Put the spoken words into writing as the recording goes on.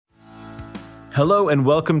Hello and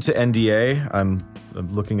welcome to NDA. I'm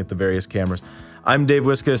looking at the various cameras. I'm Dave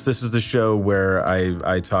Wiskus. This is the show where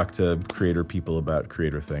I talk to creator people about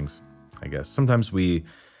creator things, I guess. Sometimes we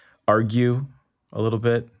argue a little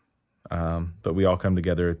bit, but we all come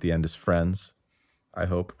together at the end as friends, I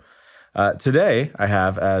hope. Today, I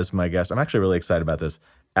have as my guest, I'm actually really excited about this,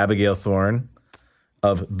 Abigail Thorn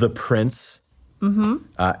of The Prince,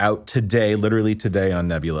 out today, literally today on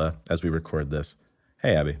Nebula as we record this.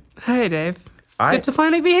 Hey, Abby. Hey, Dave. It's good to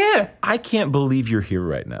finally be here. I can't believe you're here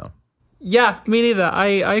right now. Yeah, me neither.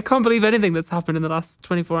 I can't believe anything that's happened in the last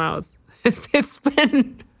 24 hours. It's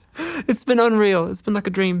been unreal. It's been like a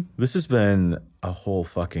dream. This has been a whole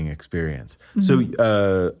fucking experience.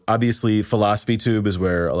 So obviously Philosophy Tube is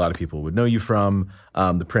where a lot of people would know you from.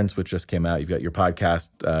 The Prince, which just came out. You've got your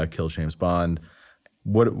podcast, Kill James Bond.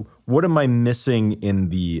 What am I missing in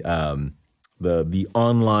the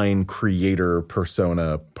online creator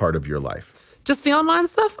persona part of your life? Just the online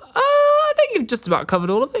stuff? I think you've just about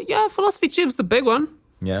covered all of it. Yeah, Philosophy Tube's the big one.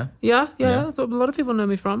 Yeah? Yeah. That's what a lot of people know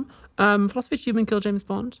me from. Philosophy Tube and Kill James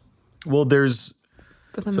Bond. Well, there's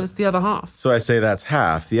the other half. So I say that's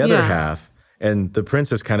half. The other half, and The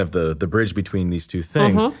Prince is kind of the bridge between these two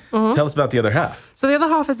things. Tell us about the other half. So the other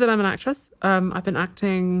half is that I'm an actress. I've been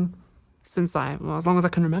acting since as long as I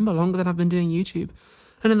can remember, longer than I've been doing YouTube.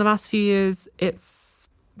 And in the last few years, it's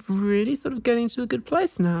really sort of getting to a good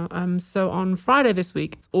place now. So on Friday this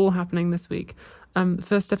week, it's all happening this week. The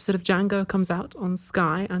first episode of Django comes out on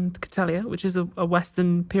Sky and Catellia, which is a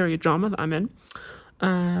Western period drama that I'm in.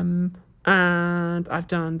 And I've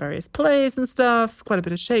done various plays and stuff, quite a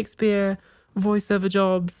bit of Shakespeare, voiceover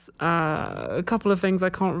jobs, a couple of things I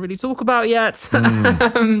can't really talk about yet.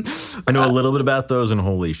 I know a little bit about those, and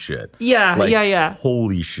holy shit. Yeah.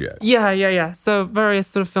 Holy shit. Yeah. So various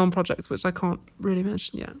sort of film projects, which I can't really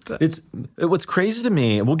mention yet. But What's crazy to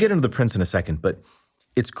me, and we'll get into The Prince in a second, but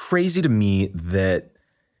it's crazy to me that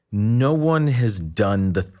no one has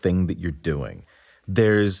done the thing that you're doing.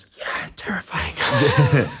 Terrifying.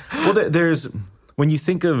 Well, there's when you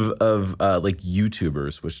think of like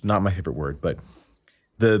YouTubers, which not my favorite word, but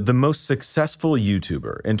the most successful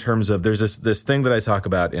YouTuber in terms of there's this thing that I talk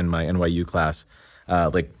about in my NYU class,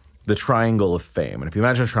 like the triangle of fame. And if you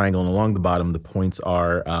imagine a triangle, and along the bottom the points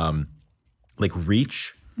are like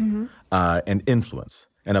reach and influence,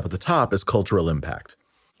 and up at the top is cultural impact.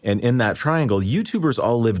 And in that triangle, YouTubers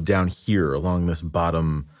all live down here along this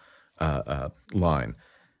bottom line,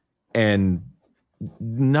 and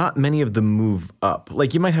not many of them move up.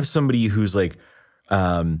 Like you might have somebody who's like,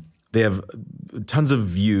 they have tons of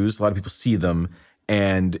views, a lot of people see them,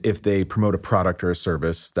 and if they promote a product or a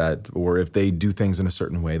service or if they do things in a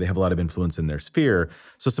certain way, they have a lot of influence in their sphere.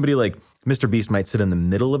 So somebody like Mr. Beast might sit in the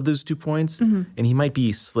middle of those 2 points, and he might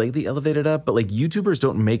be slightly elevated up, but like YouTubers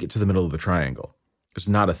don't make it to the middle of the triangle. It's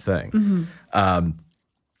not a thing.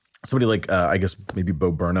 Somebody like, I guess maybe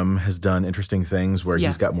Bo Burnham has done interesting things where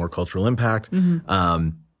he's got more cultural impact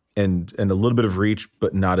and a little bit of reach,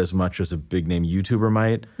 but not as much as a big name YouTuber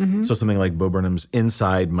might. So something like Bo Burnham's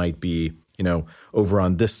Inside might be, over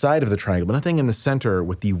on this side of the triangle, but nothing in the center,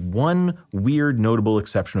 with the one weird notable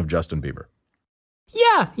exception of Justin Bieber.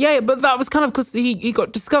 Yeah, but that was kind of because he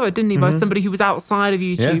got discovered, didn't he, by somebody who was outside of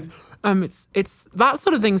YouTube. Yeah. It's that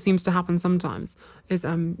sort of thing seems to happen sometimes. Is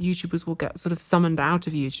YouTubers will get sort of summoned out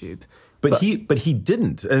of YouTube, but he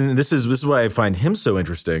didn't, and this is why I find him so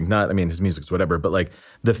interesting. His music's whatever, but like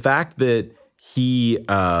the fact that he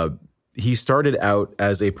started out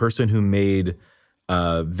as a person who made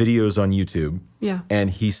videos on YouTube, and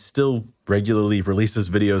he still regularly releases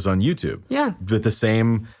videos on YouTube, with the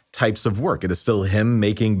same types of work. It is still him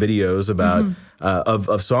making videos about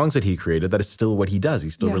of songs that he created. That is still what he does. He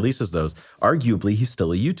still releases those. Arguably, he's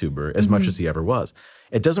still a YouTuber as much as he ever was.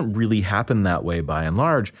 It doesn't really happen that way by and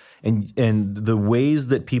large. And the ways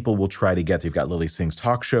that people will try to get, you've got Lily Singh's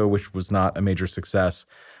talk show, which was not a major success.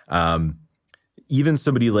 Even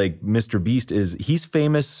somebody like Mr. Beast he's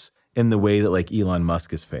famous in the way that like Elon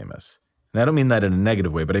Musk is famous. And I don't mean that in a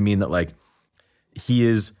negative way, but I mean that like he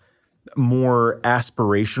is more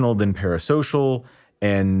aspirational than parasocial,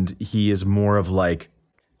 and he is more of like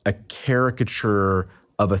a caricature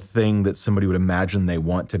of a thing that somebody would imagine they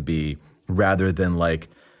want to be, rather than like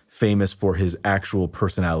famous for his actual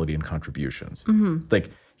personality and contributions. Like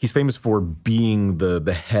he's famous for being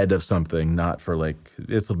the head of something, not for like,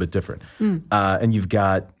 it's a little bit different. And you've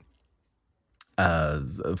got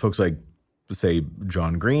folks like, say,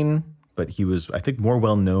 John Green, but he was, I think, more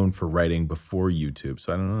well known for writing before YouTube.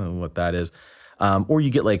 So I don't know what that is. Or you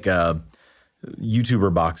get like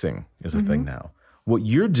YouTuber boxing is a thing now. What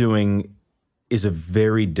you're doing is a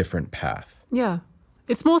very different path. Yeah.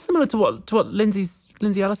 It's more similar to what Lindsay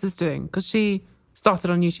Ellis is doing, because she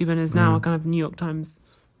started on YouTube and is now a kind of New York Times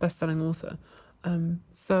best-selling author.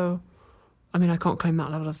 So, I mean, I can't claim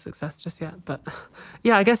that level of success just yet, but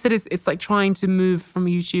yeah, I guess it's like trying to move from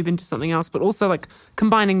YouTube into something else, but also like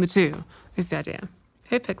combining the two is the idea.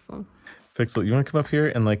 Hey, Pixel. Pixel, you want to come up here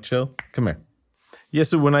and like chill? Come here. Yeah,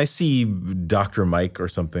 so when I see Dr. Mike or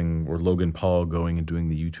something, or Logan Paul going and doing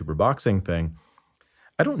the YouTuber boxing thing,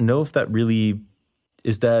 I don't know if that really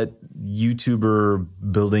is that YouTuber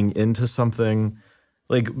building into something.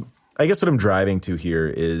 Like, I guess what I'm driving to here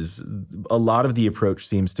is a lot of the approach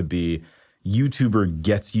seems to be YouTuber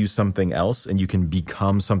gets you something else and you can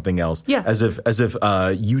become something else. Yeah. As if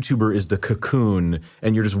YouTuber is the cocoon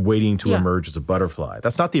and you're just waiting to emerge as a butterfly.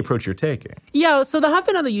 That's not the approach you're taking. Yeah, so there have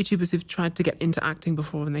been other YouTubers who've tried to get into acting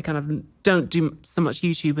before, and they kind of don't do so much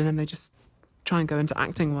YouTube, and then they just try and go into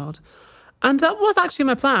acting world. And that was actually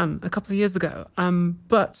my plan a couple of years ago.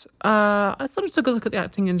 But I sort of took a look at the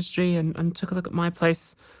acting industry and took a look at my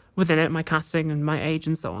place within it, my casting and my age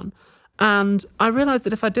and so on. And I realized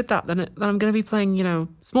that if I did that, then I'm going to be playing,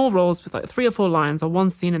 small roles with like 3 or 4 lines or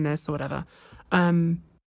one scene in this or whatever.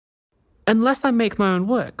 Unless I make my own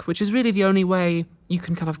work, which is really the only way you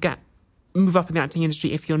can kind of move up in the acting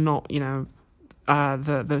industry if you're not,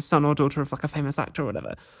 the son or daughter of like a famous actor or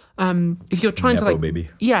whatever. If you're trying Nepo to baby.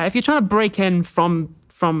 if you're trying to break in from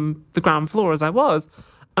the ground floor as I was,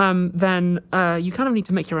 then you kind of need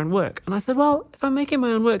to make your own work. And I said, well, if I'm making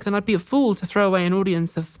my own work, then I'd be a fool to throw away an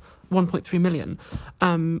audience of 1.3 million.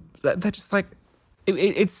 They're just like,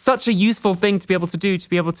 it's such a useful thing to be able to do, to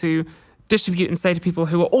be able to distribute and say to people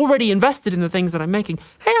who are already invested in the things that I'm making,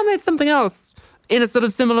 hey, I made something else in a sort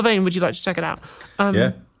of similar vein. Would you like to check it out?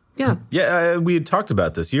 Yeah, we had talked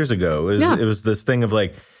about this years ago. It was this thing of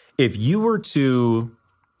like, if you were to,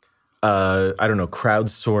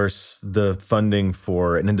 crowdsource the funding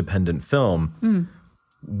for an independent film,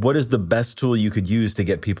 what is the best tool you could use to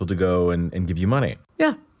get people to go and give you money?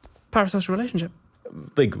 Yeah, parasocial relationship.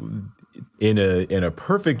 Like, in a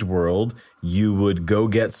perfect world, you would go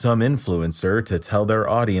get some influencer to tell their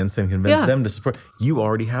audience and convince them to support. You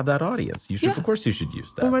already have that audience. You should, of course, you should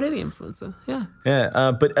use that. Already the influencer, yeah.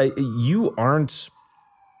 Yeah, but you aren't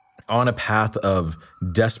on a path of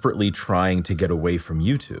desperately trying to get away from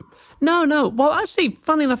YouTube. No. Well, actually,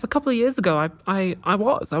 funnily enough, a couple of years ago, I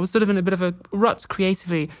was sort of in a bit of a rut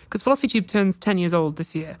creatively, because PhilosophyTube turns 10 years old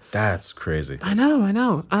this year. That's crazy. I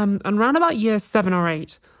know. And around about year 7 or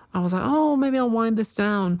 8, I was like, oh, maybe I'll wind this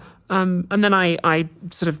down. And then I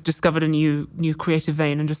sort of discovered a new creative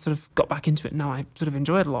vein and just sort of got back into it. Now I sort of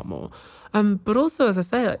enjoy it a lot more. But also, as I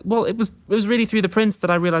say, it was really through the Prince that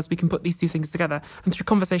I realized we can put these two things together. And through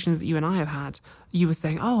conversations that you and I have had, you were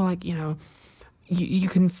saying, oh, like, you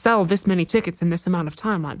can sell this many tickets in this amount of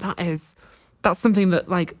time. Like, that's something that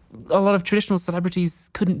like a lot of traditional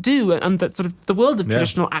celebrities couldn't do, and that sort of the world of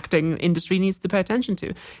traditional acting industry needs to pay attention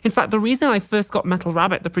to. In fact, the reason I first got Metal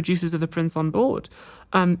Rabbit, the producers of The Prince, on board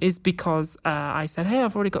is because I said, hey,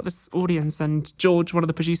 I've already got this audience, and George, one of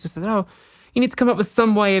the producers, said, oh, you need to come up with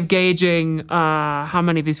some way of gauging how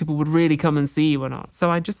many of these people would really come and see you or not.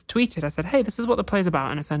 So I just tweeted, I said, hey, this is what the play's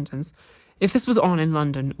about in a sentence. If this was on in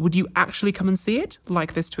London, would you actually come and see it?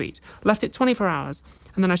 Like this tweet. Left it 24 hours.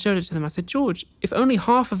 And then I showed it to them. I said, George, if only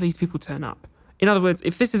half of these people turn up, in other words,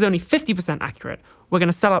 if this is only 50% accurate, we're going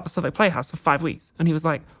to sell out the Southwark Playhouse for 5 weeks. And he was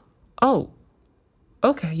like, oh,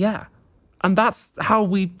 okay, yeah. And that's how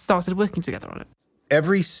we started working together on it.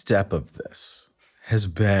 Every step of this has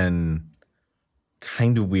been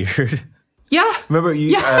kind of weird. Yeah. Remember,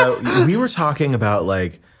 we were talking about,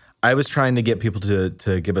 like, I was trying to get people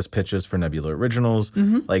to give us pitches for Nebula Originals.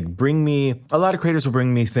 Mm-hmm. Like, a lot of creators will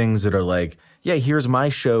bring me things that are like, yeah, here's my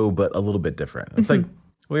show, but a little bit different. It's like,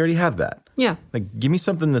 we already have that. Yeah. Like, give me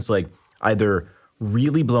something that's like either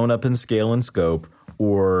really blown up in scale and scope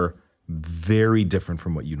or very different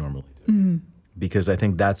from what you normally do. Mm-hmm. Because I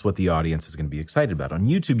think that's what the audience is going to be excited about. On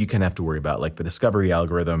YouTube, you kind of have to worry about like the discovery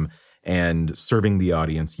algorithm and serving the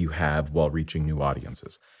audience you have while reaching new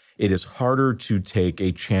audiences. It is harder to take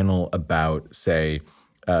a channel about, say,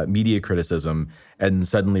 media criticism and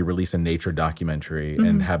suddenly release a nature documentary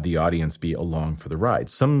and have the audience be along for the ride.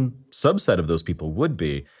 Some subset of those people would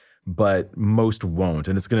be, but most won't.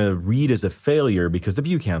 And it's going to read as a failure because the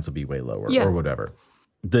view counts will be way lower or whatever.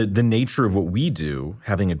 The nature of what we do,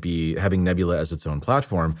 having Nebula as its own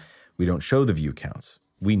platform, we don't show the view counts.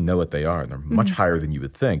 We know what they are, and they're much higher than you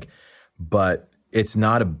would think. But it's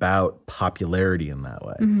not about popularity in that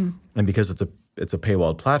way. And because it's a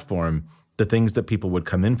paywalled platform, the things that people would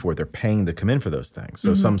come in for, they're paying to come in for those things.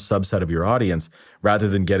 So some subset of your audience, rather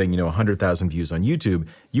than getting, 100,000 views on YouTube,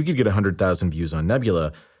 you could get 100,000 views on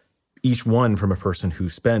Nebula, each one from a person who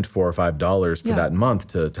spent $4 or $5 for that month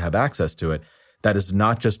to have access to it. That is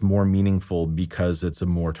not just more meaningful because it's a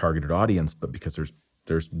more targeted audience, but because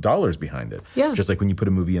there's dollars behind it. Yeah. Just like when you put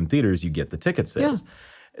a movie in theaters, you get the ticket sales.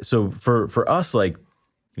 Yeah. So for us, like,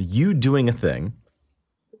 you doing a thing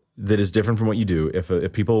that is different from what you do,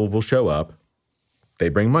 if people will show up, they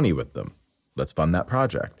bring money with them. Let's fund that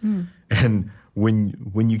project. And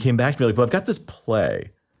when you came back to me, like, well, I've got this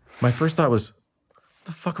play. My first thought was, what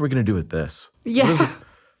the fuck are we going to do with this? Yeah. What is a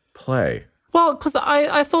play? Well, because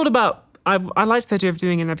I thought about, I liked the idea of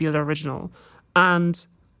doing a Nebula original. And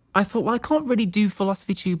I thought, well, I can't really do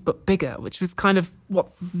Philosophy Tube but bigger, which was kind of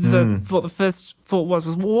what the first thought was,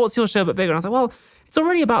 well, what's your show but bigger? And I was like, well, it's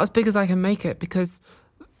already about as big as I can make it, because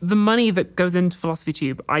the money that goes into Philosophy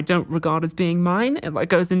Tube, I don't regard as being mine.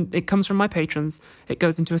 It comes from my patrons. It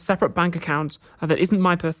goes into a separate bank account that isn't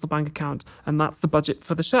my personal bank account, and that's the budget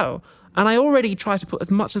for the show. And I already try to put as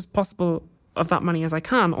much as possible of that money as I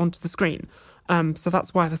can onto the screen. So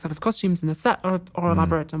that's why the sort of costumes and the set are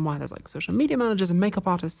elaborate, and why there's like social media managers and makeup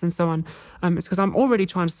artists and so on. It's because I'm already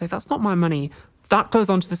trying to say, that's not my money. That goes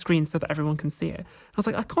onto the screen so that everyone can see it. I was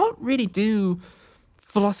like, I can't really do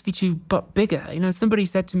Philosophy Tube but bigger. Somebody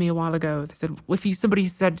said to me a while ago, they said, somebody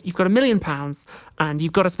said you've got £1 million and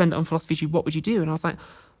you've got to spend it on Philosophy Tube, what would you do? And I was like,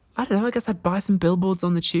 I don't know, I guess I'd buy some billboards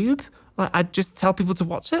on the tube. Like, I'd just tell people to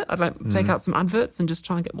watch it. I'd take out some adverts and just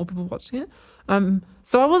try and get more people watching it.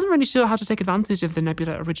 So I wasn't really sure how to take advantage of the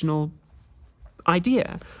Nebula original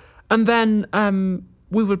idea. And then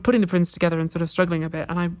we were putting the prints together and sort of struggling a bit.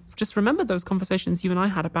 And I just remembered those conversations you and I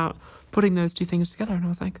had about putting those two things together. And I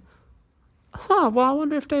was like, well, I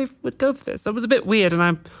wonder if Dave would go for this. That was a bit weird. And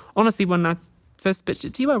I honestly, when I first pitched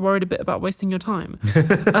it to you, I worried a bit about wasting your time.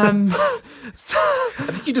 I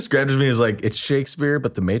think you described it to me as like, it's Shakespeare,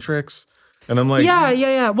 but The Matrix. And I'm like...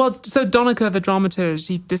 Yeah. Well, so Donica, the dramaturge,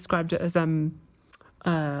 he described it as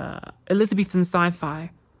Elizabethan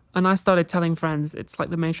sci-fi. And I started telling friends it's like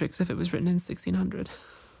The Matrix if it was written in 1600.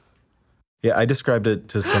 Yeah, I described it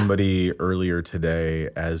to somebody earlier today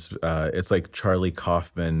as it's like Charlie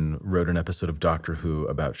Kaufman wrote an episode of Doctor Who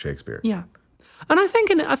about Shakespeare. Yeah. And I think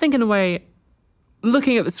in a way,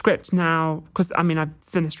 looking at the script now, because I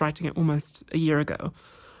finished writing it almost a year ago.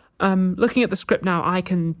 Looking at the script now, I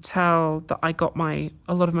can tell that I got a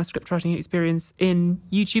lot of my script writing experience in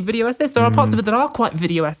YouTube video essays. There are parts of it that are quite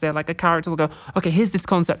video essay, like a character will go, okay, here's this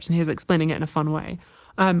concept and here's explaining it in a fun way.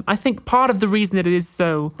 I think part of the reason that it is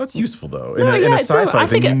so... That's useful, though. In a sci-fi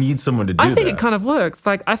thing, you need someone to do that. I think it kind of works.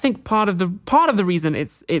 Like, I think part of the reason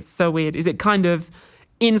it's so weird is it kind of,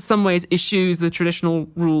 in some ways, eschews the traditional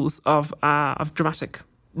rules of dramatic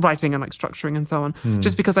writing and like structuring and so on,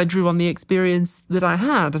 just because I drew on the experience that I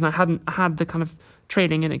had, and I hadn't had the kind of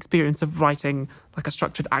training and experience of writing like a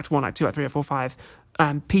structured Act 1, Act 2, Act 3, Act 4, 5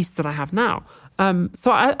 piece that I have now.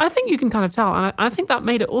 So I think you can kind of tell, and I think that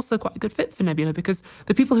made it also quite a good fit for Nebula, because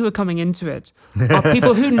the people who are coming into it are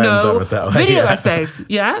people who know video essays.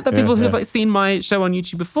 The people who've like seen my show on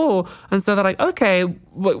YouTube before, and so they're like, okay,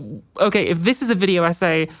 if this is a video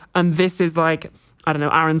essay and this is like, I don't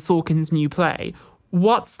know, Aaron Sorkin's new play,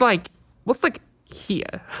 what's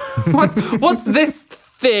here? what's this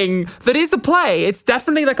thing that is a play? It's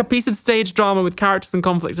definitely like a piece of stage drama with characters and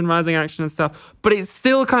conflicts and rising action and stuff, but it's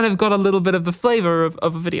still kind of got a little bit of the flavor of a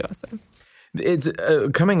video essay. It's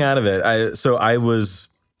coming out of it. I was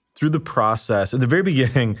through the process at the very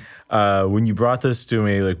beginning when you brought this to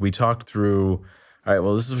me. Like, we talked through. All right,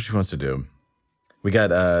 well, this is what she wants to do. We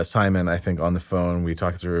got Simon, I think, on the phone. We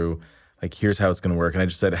talked through like, here's how it's going to work, and I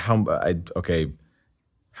just said,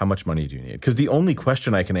 how much money do you need? Because the only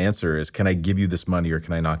question I can answer is, can I give you this money or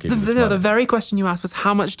can I not give you this money? The very question you asked was,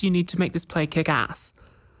 how much do you need to make this play kick ass?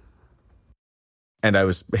 And I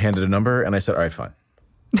was handed a number and I said, all right, fine.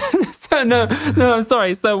 So no, I'm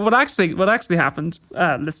sorry. So what actually happened,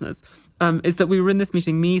 listeners, is that we were in this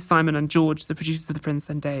meeting, me, Simon, and George, the producers of The Prince,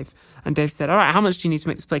 and Dave. And Dave said, all right, how much do you need to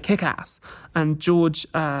make this play kick ass? And George,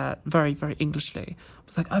 very, very Englishly,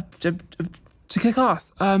 was like, to kick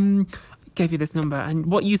ass. Gave you this number, and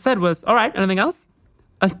what you said was, all right, anything else?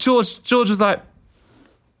 And George was like,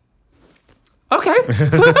 okay,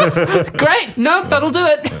 great, no, that'll do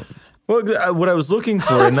it. Well, what I was looking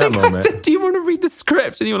for in that moment, I said, do you want to read the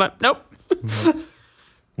script? And you were like, nope.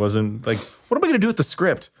 Wasn't like, what am I going to do with the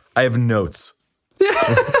script? I have notes.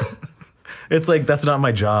 It's like, that's not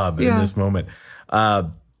my job in this moment.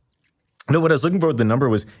 No, what I was looking for with the number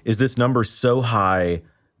was, is this number so high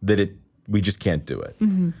that we just can't do it?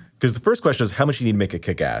 Because the first question is how much you need to make it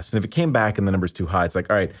kick ass. And if it came back and the number's too high, it's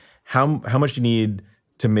like, all right, how much do you need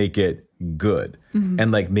to make it good?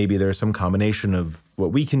 And like maybe there's some combination of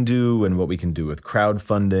what we can do and what we can do with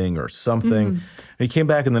crowdfunding or something. And he came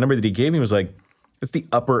back and the number that he gave me was like, it's the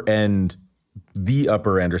upper end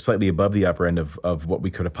or slightly above the upper end of what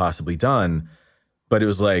we could have possibly done. But it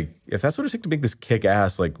was like, if that's what it took to make this kick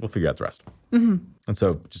ass, like we'll figure out the rest. And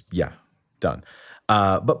so just, yeah, done.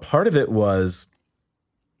 But part of it was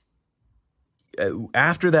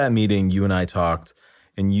after that meeting, you and I talked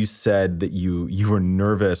and you said that you were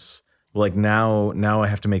nervous. Like now I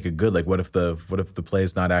have to make it good. Like what if the play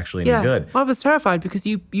is not actually any good? I was terrified because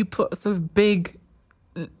you put a sort of big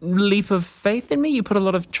leap of faith in me. You put a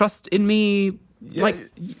lot of trust in me, like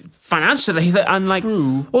financially, and like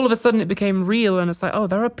True. all of a sudden it became real. And it's like, oh,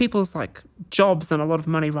 there are people's like jobs and a lot of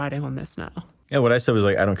money riding on this now. Yeah, what I said was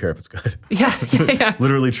like, I don't care if it's good. Yeah.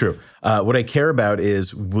 Literally true. What I care about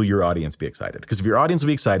is, will your audience be excited? Because if your audience will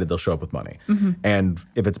be excited, they'll show up with money. And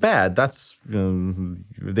if it's bad, that's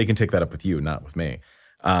they can take that up with you, not with me.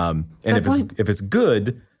 And if it's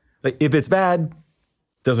good, like if it's bad,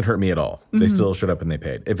 doesn't hurt me at all. They still showed up and they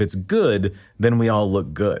paid. If it's good, then we all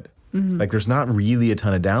look good. Like there's not really a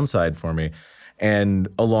ton of downside for me. And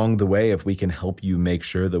along the way, if we can help you make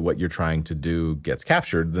sure that what you're trying to do gets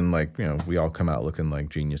captured, then like, we all come out looking like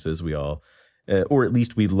geniuses. We all, or at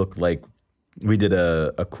least we look like we did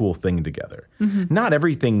a cool thing together. Not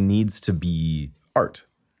everything needs to be art.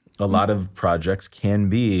 A lot of projects can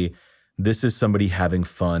be, this is somebody having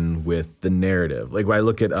fun with the narrative. Like when I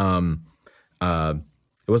look at,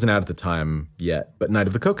 it wasn't out at the time yet, but Night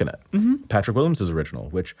of the Coconut, Patrick Williams' original,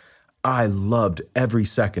 which I loved every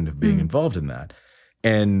second of being involved in that.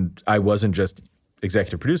 And I wasn't just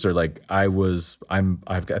executive producer. Like I think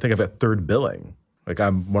I've got third billing. Like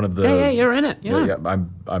I'm one of the... Yeah, you're in it. Yeah.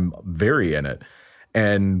 I'm very in it.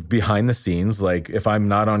 And behind the scenes, like if I'm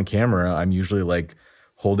not on camera, I'm usually like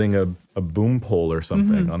holding a boom pole or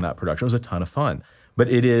something on that production. It was a ton of fun. But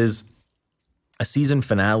it is a season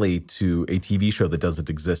finale to a TV show that doesn't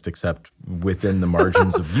exist except within the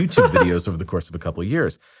margins of YouTube videos over the course of a couple of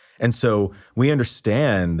years. And so we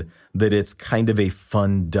understand that it's kind of a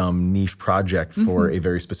fun, dumb, niche project for a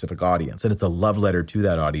very specific audience. And it's a love letter to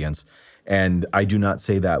that audience. And I do not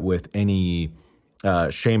say that with any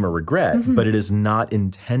shame or regret, but it is not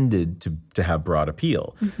intended to have broad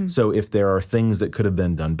appeal. So if there are things that could have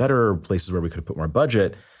been done better, or places where we could have put more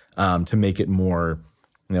budget to make it more,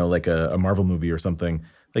 like a Marvel movie or something,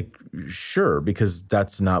 like sure, because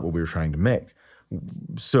that's not what we were trying to make.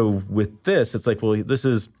 So with this, it's like, well, this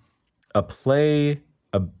is a play,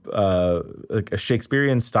 like a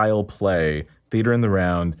Shakespearean style play, theater in the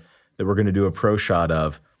round, that we're going to do a pro shot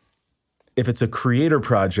of. If it's a creator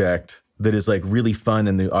project that is like really fun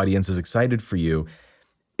and the audience is excited for you,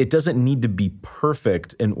 it doesn't need to be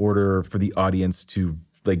perfect in order for the audience to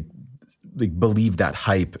like believe that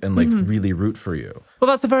hype and like really root for you. Well,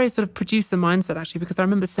 that's a very sort of producer mindset, actually, because I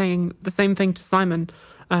remember saying the same thing to Simon.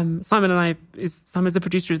 Simon's a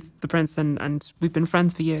producer of The Prince, and we've been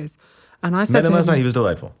friends for years. And I said Met him to him, last night. He was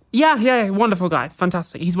delightful. Yeah, wonderful guy,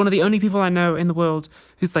 fantastic. He's one of the only people I know in the world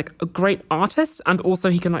who's like a great artist, and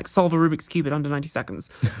also he can like solve a Rubik's Cube in under 90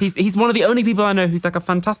 seconds. He's one of the only people I know who's like a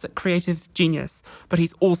fantastic creative genius, but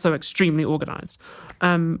he's also extremely organized.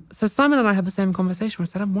 So Simon and I had the same conversation where I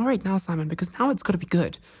said, I'm worried now, Simon, because now it's got to be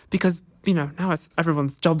good. Because, now it's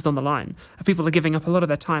everyone's job's on the line. People are giving up a lot of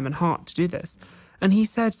their time and heart to do this. And he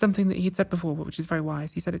said something that he'd said before, which is very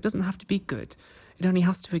wise. He said, it doesn't have to be good. It only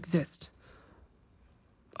has to exist.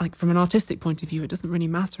 Like from an artistic point of view, it doesn't really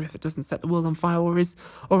matter if it doesn't set the world on fire or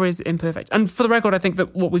is imperfect. And for the record, I think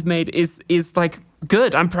that what we've made is like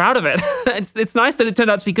good. I'm proud of it. It's nice that it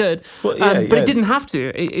turned out to be good, but it didn't have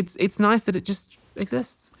to. It's nice that it just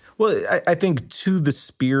exists. Well, I think to the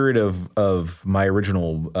spirit of my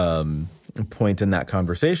original point in that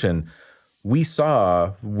conversation, we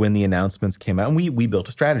saw when the announcements came out, and we built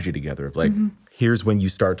a strategy together of like, here's when you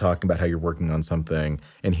start talking about how you're working on something,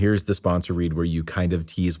 and here's the sponsor read where you kind of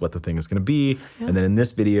tease what the thing is going to be. Yeah. And then in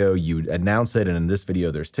this video, you announce it, and in this video,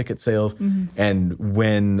 there's ticket sales. And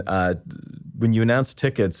when you announced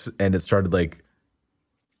tickets and it started like,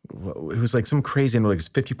 it was like some crazy, and like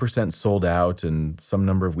 50% sold out in some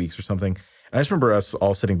number of weeks or something. And I just remember us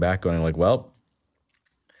all sitting back going like, well,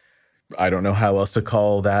 I don't know how else to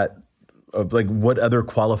call that. Like, what other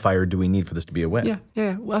qualifier do we need for this to be a win?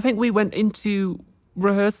 Yeah. Well, I think we went into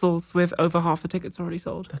rehearsals with over half the tickets already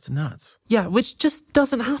sold. That's nuts. Yeah, which just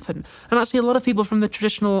doesn't happen. And actually, a lot of people from the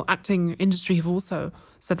traditional acting industry have also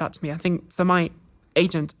said that to me. I think, so my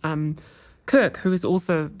agent, Kirk, who is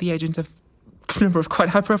also the agent of number of quite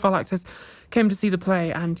high-profile actors came to see the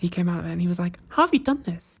play, and he came out of it and he was like, how have you done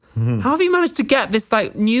this? How have you managed to get this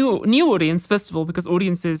like new audience, first of all, because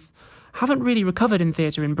audiences haven't really recovered in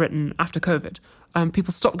theatre in Britain after COVID.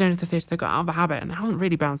 People stopped going to the theatre, they got out of the habit, and they haven't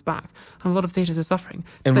really bounced back. And a lot of theatres are suffering.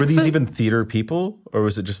 And were these even theatre people, or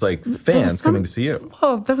was it just like fans coming to see you?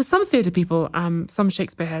 Well, there were some theatre people, some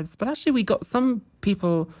Shakespeare heads, but actually we got some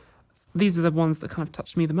people, these are the ones that kind of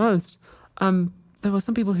touched me the most. There were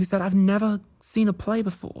some people who said, I've never seen a play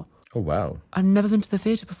before. Oh, wow. I've never been to the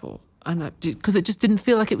theatre before. And because it just didn't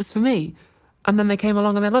feel like it was for me. And then they came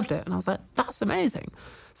along and they loved it. And I was like, that's amazing.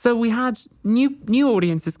 So we had new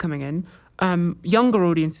audiences coming in, younger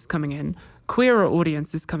audiences coming in, queerer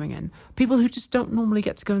audiences coming in, people who just don't normally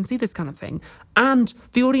get to go and see this kind of thing. And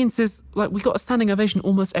the audiences, like, we got a standing ovation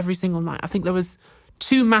almost every single night. I think there was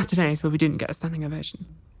 2 matinees where we didn't get a standing ovation.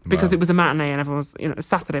 Because it was a matinee and everyone's, a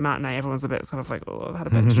Saturday matinee, everyone's a bit sort of like, oh, I've had a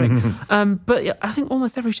bit to drink. But yeah, I think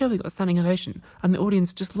almost every show we got a standing ovation and the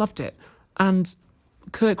audience just loved it. And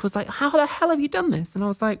Kirk was like, how the hell have you done this? And I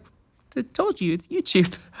was like, I told you, it's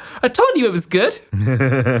YouTube. I told you it was good.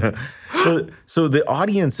 So the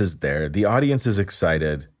audience is there. The audience is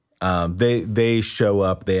excited. They show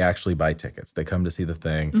up. They actually buy tickets. They come to see the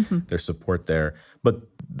thing. There's support there. But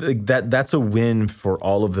that's a win for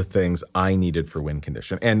all of the things I needed for win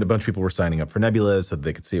condition. And a bunch of people were signing up for Nebula so that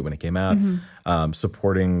they could see it when it came out,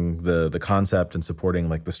 supporting the concept and supporting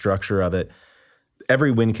like the structure of it.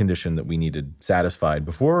 Every win condition that we needed satisfied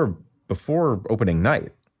before opening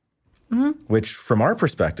night. Which from our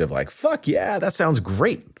perspective, like, fuck yeah, that sounds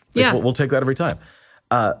great. Like, we'll take that every time.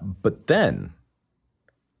 But then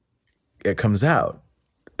it comes out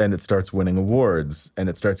and it starts winning awards and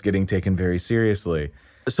it starts getting taken very seriously.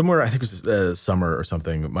 Somewhere, I think it was summer or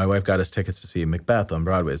something, my wife got us tickets to see Macbeth on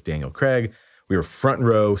Broadway as Daniel Craig. We were front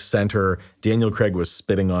row, center. Daniel Craig was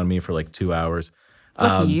spitting on me for like 2 hours.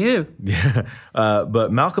 Lucky you. Yeah.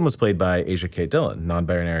 But Malcolm was played by Asia Kate Dillon,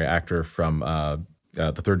 non-binary actor from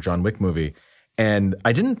the third John Wick movie. And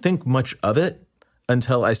I didn't think much of it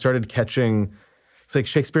until I started catching, it's like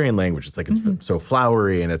Shakespearean language. It's like, it's so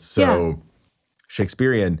flowery and it's so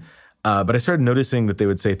Shakespearean. But I started noticing that they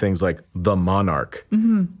would say things like the monarch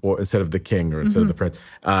or instead of the king or instead of the prince.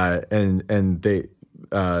 And they,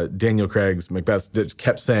 Daniel Craig's Macbeth just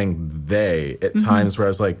kept saying they at times where I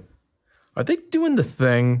was like, are they doing the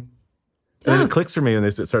thing? And then it clicks for me and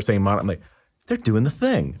they start saying monarch. I'm like, they're doing the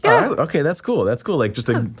thing. Yeah. Oh, okay, that's cool. That's cool. Like just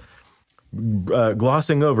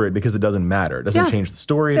glossing over it because it doesn't matter. It doesn't change the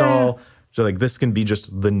story at all. So like this can be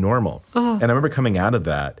just the normal. And I remember coming out of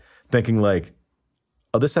that thinking like,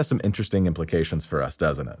 oh, this has some interesting implications for us,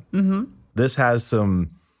 doesn't it? This has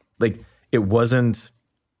some, like, it wasn't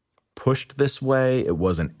pushed this way. It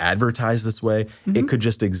wasn't advertised this way. It could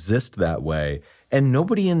just exist that way. And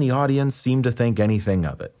nobody in the audience seemed to think anything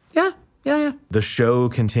of it. Yeah. The show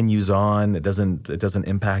continues on. It doesn't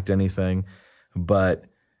impact anything. But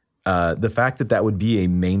the fact that would be a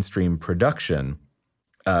mainstream production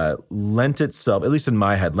lent itself, at least in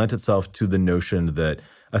my head, lent itself to the notion that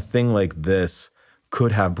a thing like this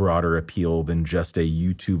could have broader appeal than just a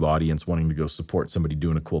YouTube audience wanting to go support somebody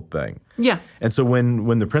doing a cool thing. Yeah. And so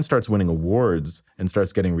when the Prince starts winning awards and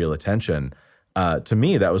starts getting real attention, to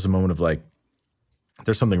me, that was a moment of like,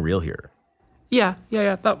 there's something real here. Yeah.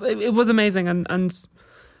 It was amazing. And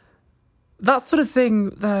that sort of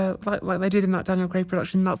thing, like they did in that Daniel Craig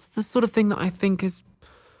production, that's the sort of thing that I think is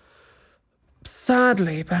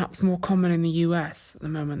sadly perhaps more common in the US at the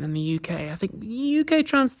moment than the UK. I think the UK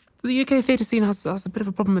theatre scene has a bit of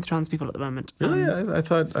a problem with trans people at the moment. Really? I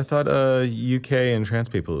thought UK and trans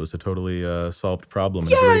people, it was a totally solved problem.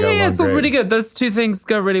 And It's all really good. Those two things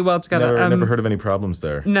go really well together. Never heard of any problems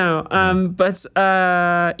there. No,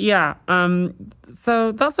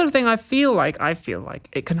 so that sort of thing, I feel like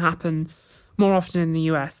it can happen more often in the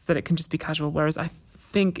US, that it can just be casual. Whereas I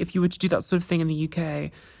think if you were to do that sort of thing in the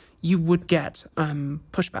UK, you would get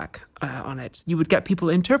pushback on it. You would get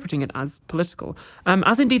people interpreting it as political,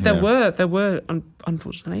 as indeed there were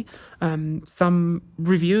unfortunately some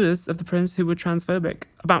reviewers of The Prince who were transphobic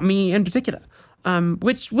about me in particular,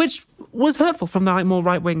 which was hurtful from the more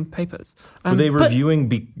right wing papers. Were they reviewing?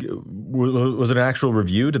 Was it an actual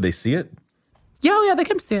review? Did they see it? Yeah, they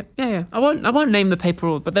came to see it. Yeah. I won't name the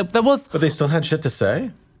paper, but there was. But they still had shit to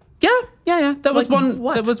say. Yeah. There was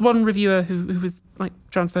one reviewer who was like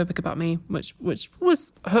transphobic about me, which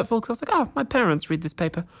was hurtful because I was like, oh, my parents read this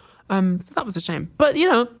paper, so that was a shame. But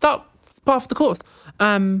that's part of the course.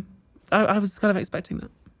 I was kind of expecting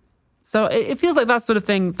that. So it feels like that sort of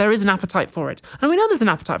thing. There is an appetite for it, and we know there's an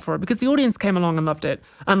appetite for it because the audience came along and loved it,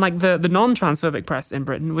 and like the non-transphobic press in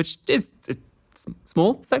Britain, which is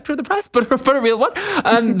small sector of the press, but a real one.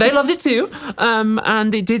 They loved it too,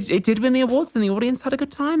 and it did win the awards, and the audience had a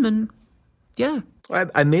good time, and yeah.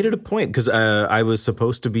 I made it a point because I was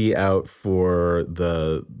supposed to be out for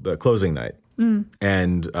the closing night,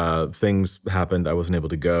 and things happened. I wasn't able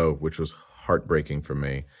to go, which was heartbreaking for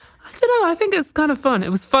me. I don't know. I think it's kind of fun. It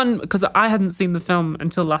was fun because I hadn't seen the film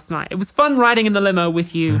until last night. It was fun riding in the limo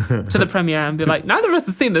with you to the premiere and be like, neither of us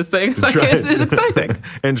has seen this thing. Like, it's exciting.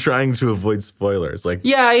 And trying to avoid spoilers. Like,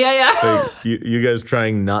 yeah. Like, you guys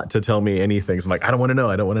trying not to tell me anything. So I'm like, I don't want to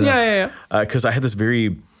know. Yeah. Because I had this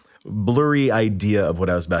very blurry idea of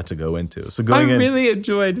what I was about to go into. So I really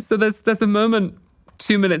enjoyed. So there's a moment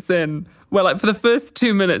 2 minutes in where, like, for the first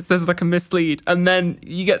 2 minutes there's like a mislead, and then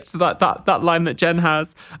you get to that line that Jen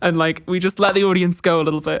has, and like we just let the audience go a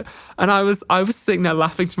little bit. And I was sitting there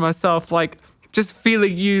laughing to myself, like just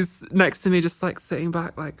feeling you next to me, just like sitting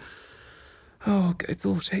back, like, oh, it's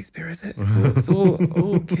all Shakespeare, is it? It's all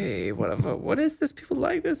okay, whatever. What is this? People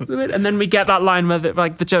like this? And then we get that line where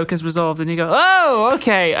the joke is resolved, and you go, oh,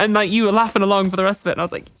 okay. And like you were laughing along for the rest of it. And I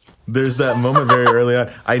was like, there's that moment very early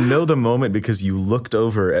on. I know the moment because you looked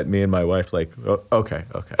over at me and my wife like, oh, okay.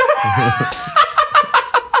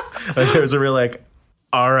 Like there was a real like,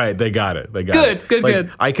 all right, they got it.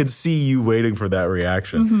 Good. I could see you waiting for that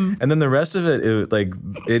reaction. Mm-hmm. And then the rest of it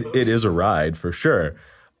is a ride for sure.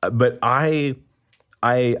 But I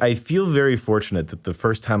feel very fortunate that the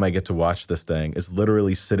first time I get to watch this thing is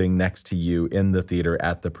literally sitting next to you in the theater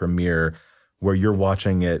at the premiere where you're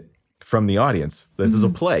watching it from the audience. This is a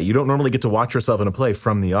play. You don't normally get to watch yourself in a play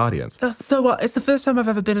from the audience. So it's the first time I've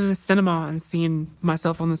ever been in a cinema and seen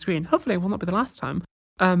myself on the screen. Hopefully it will not be the last time.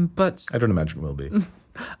 But I don't imagine it will be.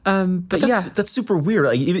 But that's super weird.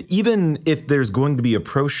 Like, even if there's going to be a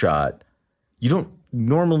pro shot, you don't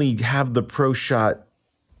normally have the pro shot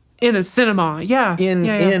in a cinema,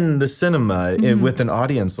 in the cinema with an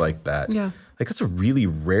audience like that. Yeah. Like that's a really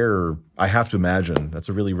rare, I have to imagine, that's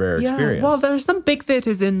a really rare experience. Well, there are some big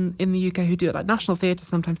theatres in the UK who do it. Like National Theatre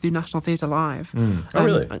sometimes do National Theatre Live. Oh,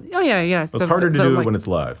 really? Yeah. So it's harder to do it when it's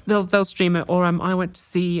live. They'll stream it. Or I went to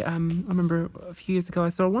see, I remember a few years ago, I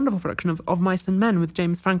saw a wonderful production of Mice and Men with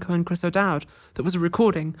James Franco and Chris O'Dowd that was a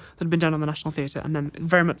recording that had been done on the National Theatre, and then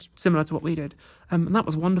very much similar to what we did. And that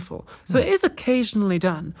was wonderful. So it is occasionally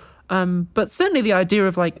done. But certainly the idea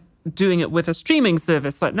of like doing it with a streaming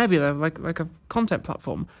service like Nebula, like a content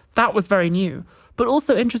platform, that was very new. But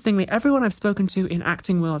also, interestingly, everyone I've spoken to in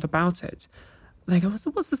acting world about it, they go,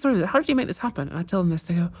 so what's the story with it? How did you make this happen? And I tell them this,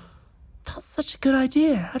 they go, that's such a good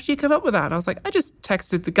idea. How did you come up with that? And I was like, I just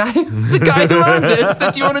texted the guy who runs it and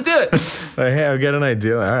said, do you want to do it? Hey, I've got an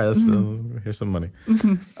idea. All right, here's some money.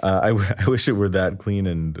 I wish it were that clean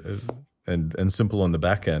and simple on the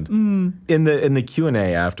back end. In the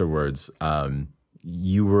Q&A afterwards,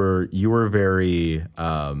 you were very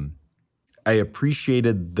I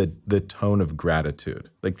appreciated the tone of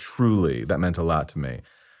gratitude. Like truly, that meant a lot to me.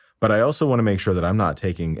 But I also want to make sure that I'm not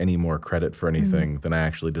taking any more credit for anything than I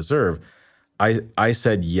actually deserve. I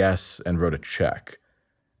said yes and wrote a check.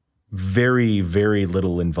 Very, very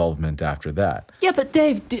little involvement after that. Yeah, but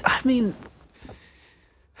Dave, I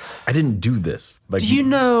didn't do this. Like, do you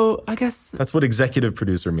know, I guess... That's what executive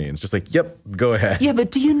producer means. Just like, yep, go ahead. Yeah,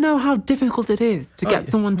 but do you know how difficult it is to get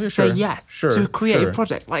someone to say yes to a creative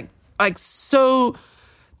project? Like so...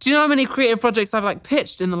 Do you know how many creative projects I've like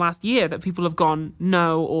pitched in the last year that people have gone,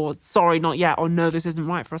 no, or sorry, not yet, or no, this isn't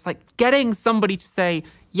right for us? Like getting somebody to say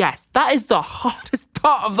yes, that is the hardest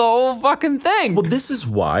part of the whole fucking thing. Well, this is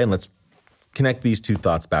why, and let's connect these two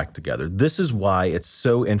thoughts back together. This is why it's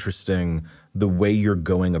so interesting the way you're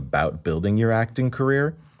going about building your acting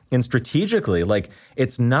career. And strategically, like,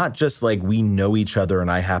 it's not just like we know each other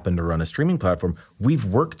and I happen to run a streaming platform. We've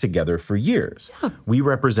worked together for years. Yeah. We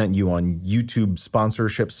represent you on YouTube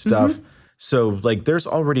sponsorship stuff. So, like, there's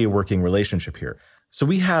already a working relationship here. So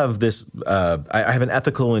we have this, I have an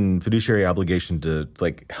ethical and fiduciary obligation to,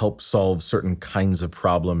 like, help solve certain kinds of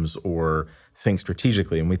problems or think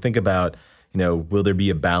strategically. And we think about, you know, will there be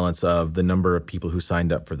a balance of the number of people who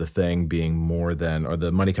signed up for the thing being more than, or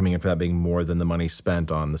the money coming in for that being more than the money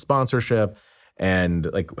spent on the sponsorship?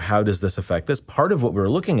 And like, how does this affect this? Part of what we were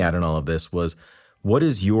looking at in all of this was, what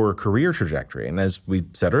is your career trajectory? And as we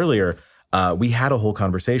said earlier, we had a whole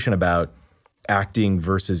conversation about acting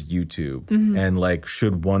versus YouTube and like,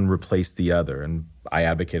 should one replace the other? And I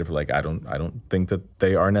advocated for like, I don't think that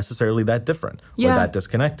they are necessarily that different or that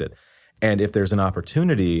disconnected. And if there's an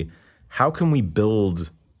opportunity, how can we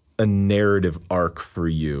build a narrative arc for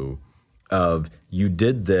you of you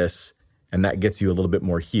did this and that gets you a little bit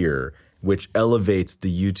more here, which elevates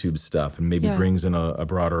the YouTube stuff and maybe brings in a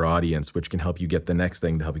broader audience, which can help you get the next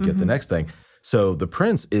thing to help you get the next thing. So The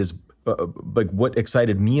Prince is like what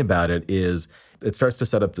excited me about it is it starts to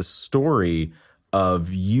set up the story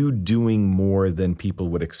of you doing more than people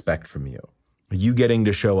would expect from you. You getting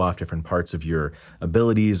to show off different parts of your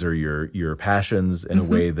abilities or your passions in a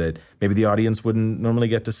way that maybe the audience wouldn't normally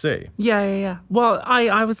get to see. Yeah. Well,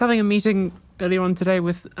 I was having a meeting earlier on today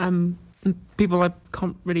with some people I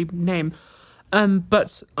can't really name,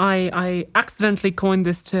 but I accidentally coined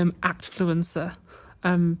this term actfluencer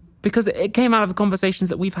because it came out of the conversations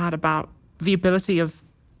that we've had about the ability of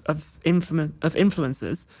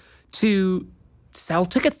influencers to sell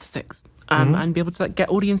tickets to things. And be able to get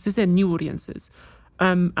audiences in, new audiences,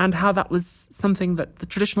 and how that was something that the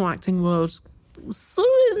traditional acting world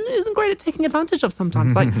isn't great at taking advantage of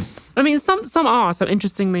sometimes. Like, I mean, some are. So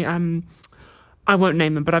interestingly, I won't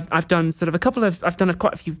name them, but I've done sort of I've done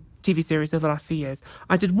quite a few TV series over the last few years.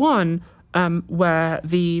 I did one where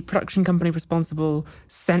the production company responsible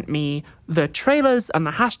sent me the trailers and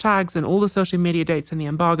the hashtags and all the social media dates and the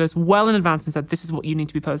embargoes well in advance and said, this is what you need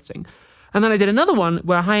to be posting. And then I did another one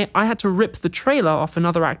where I had to rip the trailer off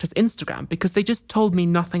another actor's Instagram because they just told me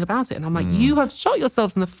nothing about it. And I'm like, you have shot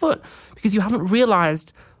yourselves in the foot because you haven't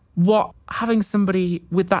realized what having somebody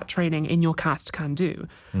with that training in your cast can do.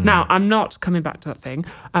 Now, I'm not coming back to that thing.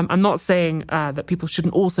 I'm not saying that people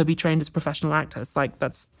shouldn't also be trained as professional actors. Like,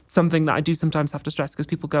 that's something that I do sometimes have to stress because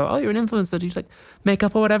people go, oh, you're an influencer. Do you like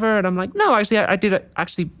makeup or whatever? And I'm like, no, actually, I did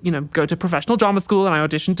actually, go to professional drama school and I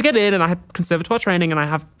auditioned to get in and I had conservatoire training and I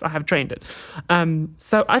have trained it.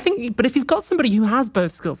 So I think, but if you've got somebody who has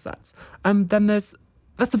both skill sets, then that's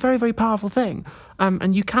a very, very powerful thing.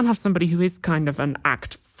 And you can have somebody who is kind of an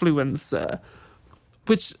actfluencer,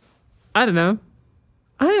 which, I don't know,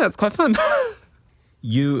 I think that's quite fun.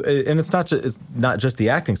 And it's not just the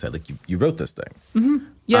acting side. Like you wrote this thing.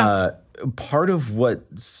 Yeah. Part of what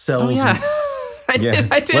sells. Oh, yeah. I did.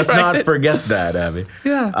 Let's not forget that, Abby.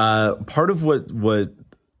 Yeah. Part of what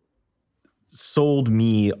sold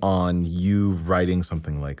me on you writing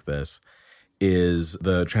something like this is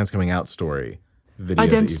the Trans Coming Out story video.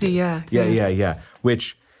 Identity. Yeah.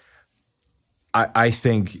 Which I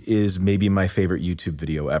think is maybe my favorite YouTube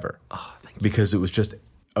video ever. Oh, thank you. Because it was just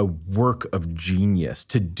a work of genius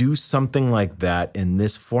to do something like that in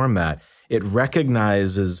this format. It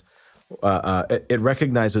recognizes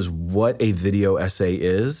what a video essay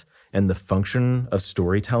is and the function of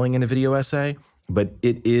storytelling in a video essay, but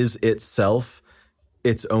it is itself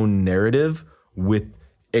its own narrative with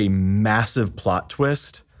a massive plot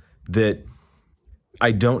twist that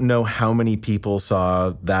I don't know how many people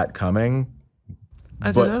saw that coming.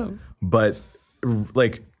 I don't know. But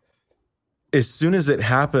like, as soon as it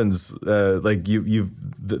happens, like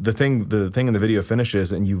the thing in the video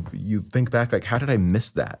finishes, and you think back, like, how did I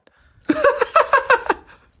miss that?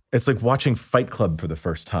 It's like watching Fight Club for the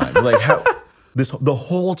first time. Like the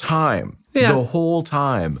whole time.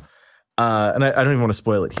 And I don't even want to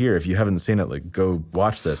spoil it here. If you haven't seen it, like, go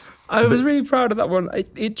watch this. I was really proud of that one.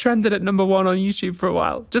 It trended at number 1 on YouTube for a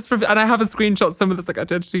while. And I have a screenshot. Some of this, like,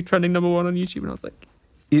 identity trending number 1 on YouTube, and I was like,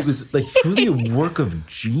 it was like truly a work of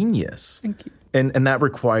genius. Thank you. And that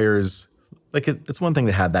requires, like, it's one thing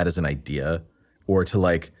to have that as an idea or to,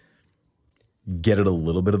 like, get it a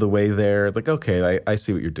little bit of the way there. Like, okay, I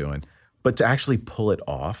see what you're doing. But to actually pull it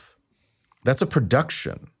off, that's a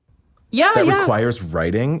production. Yeah, that requires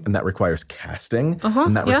writing, and that requires casting,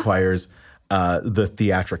 and that requires the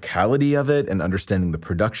theatricality of it, and understanding the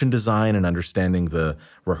production design, and understanding the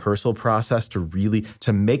rehearsal process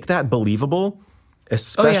to make that believable,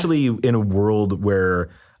 especially in a world where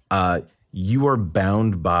you are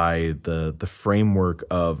bound by the framework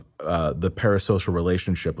of the parasocial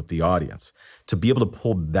relationship with the audience. To be able to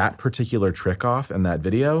pull that particular trick off in that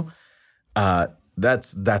video,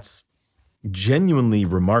 that's genuinely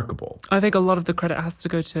remarkable. I think a lot of the credit has to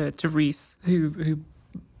go to Reese, who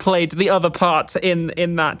played the other part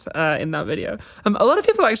in that video. A lot of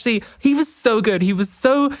people actually, he was so good. He was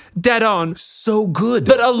so dead on. So good.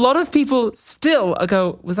 But a lot of people still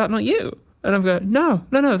go, was that not you? And I'm going, no.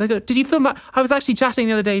 They go, did you film that? I was actually chatting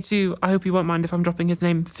the other day to, I hope you won't mind if I'm dropping his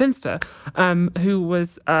name, Finster, who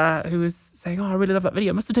was saying, oh, I really love that video.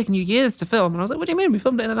 It must have taken you years to film. And I was like, what do you mean? We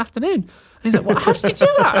filmed it in an afternoon. And he's like, well, how did you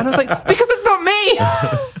do that? And I was like, because it's not me.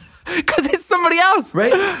 Because it's somebody else.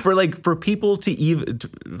 Right? For people to even,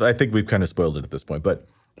 I think we've kind of spoiled it at this point, but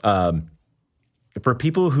for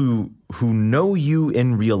people who know you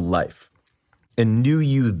in real life and knew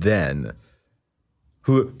you then,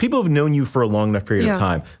 people have known you for a long enough period of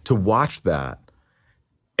time to watch that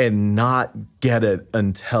and not get it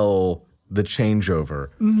until the changeover.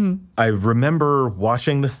 Mm-hmm. I remember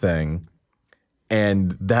watching the thing,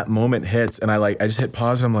 and that moment hits, and I just hit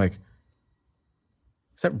pause, and I'm like,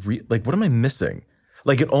 is that like, what am I missing?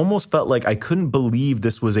 Like, it almost felt like I couldn't believe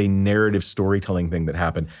this was a narrative storytelling thing that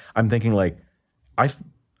happened. I'm thinking like, I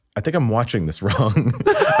think I'm watching this wrong.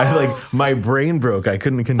 My brain broke. I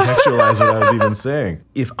couldn't contextualize what I was even saying.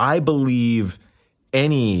 If I believe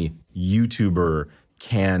any YouTuber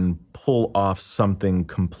can pull off something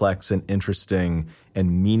complex and interesting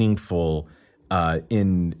and meaningful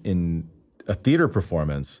in a theater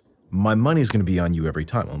performance, my money's going to be on you every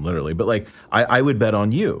time, well, literally. But like, I would bet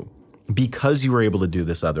on you because you were able to do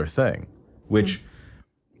this other thing, which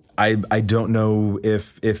I don't know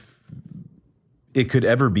if it could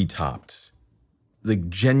ever be topped. Like,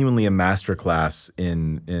 genuinely a masterclass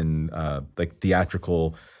in like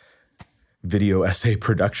theatrical video essay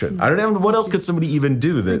production. I don't know what else could somebody even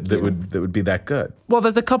do that would be that good. Well,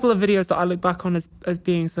 there's a couple of videos that I look back on as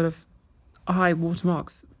being sort of high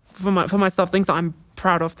watermarks for myself, things that I'm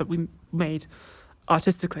proud of that we made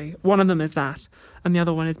artistically. One of them is that, and the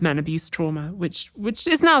other one is men abuse trauma, which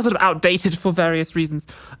is now sort of outdated for various reasons.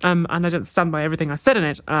 And I don't stand by everything I said in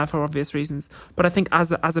it for obvious reasons. But I think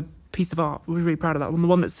as a piece of art, we're really proud of that one. The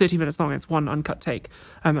one that's 30 minutes long, it's one uncut take,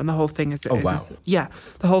 and the whole thing is the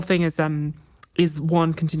whole thing is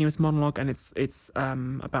one continuous monologue, and it's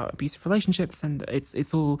about abusive relationships, and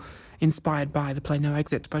it's all inspired by the play No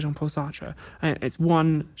Exit by Jean-Paul Sartre. And it's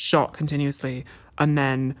one shot continuously, and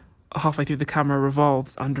then halfway through the camera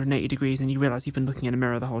revolves 180 degrees and you realize you've been looking in a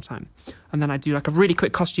mirror the whole time. And then I do like a really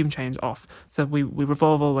quick costume change off. So we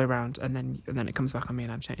revolve all the way around, and then it comes back on me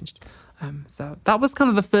and I'm changed. So that was kind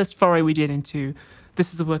of the first foray we did into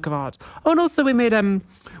this is a work of art. Oh, and also we made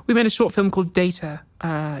a short film called Data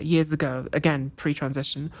years ago, again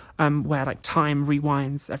pre-transition, where like time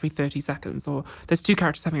rewinds every 30 seconds, or there's two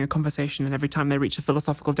characters having a conversation, and every time they reach a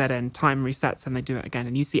philosophical dead end, time resets and they do it again,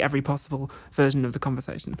 and you see every possible version of the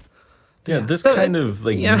conversation. Yeah, this kind of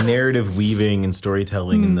narrative weaving and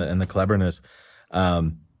storytelling and the cleverness.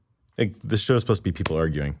 Like, this show is supposed to be people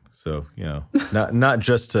arguing, so not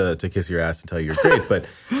just to kiss your ass and tell you you're great, but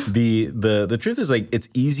the truth is, like, it's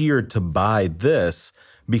easier to buy this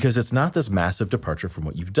because it's not this massive departure from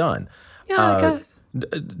what you've done. Yeah, I guess.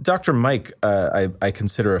 Dr. Mike, I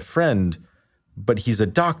consider a friend, but he's a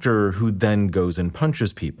doctor who then goes and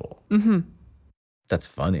punches people. Mm-hmm. That's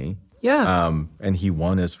funny. Yeah. And he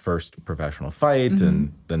won his first professional fight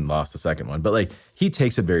and then lost the second one. But like, he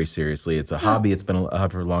takes it very seriously. It's a hobby. It's been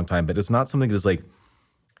for a long time, but it's not something that's like,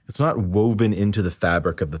 it's not woven into the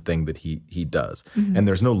fabric of the thing that he does. Mm-hmm. And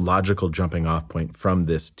there's no logical jumping off point from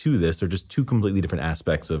this to this. They're just two completely different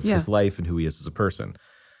aspects of his life and who he is as a person.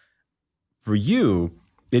 For you,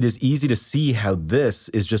 it is easy to see how this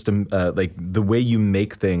is just like the way you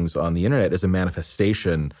make things on the internet is a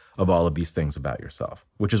manifestation of all of these things about yourself,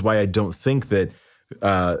 which is why I don't think that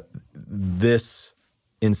this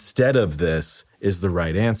instead of this is the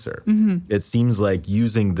right answer. Mm-hmm. It seems like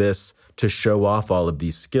using this to show off all of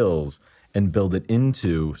these skills and build it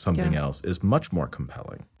into something else is much more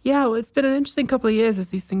compelling. Yeah, well, it's been an interesting couple of years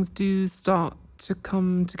as these things do start to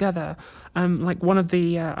come together. Like one of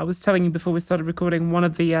the, I was telling you before we started recording, one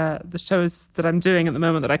of the shows that I'm doing at the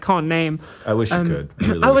moment that I can't name. I wish you could. I,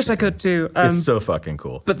 really I wish I could too. It's so fucking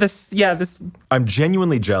cool. But this. I'm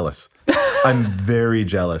genuinely jealous. I'm very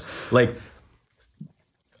jealous. Like,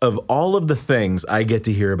 of all of the things I get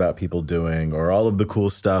to hear about people doing, or all of the cool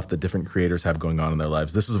stuff that different creators have going on in their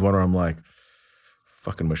lives, this is one where I'm like,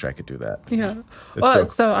 fucking wish I could do that. Yeah. Well,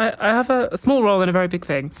 so I have a small role in a very big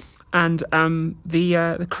thing. And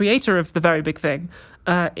the creator of the very big thing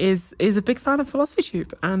is a big fan of Philosophy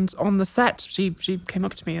Tube. And on the set, she came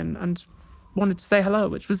up to me and wanted to say hello,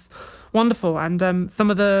 which was wonderful. And some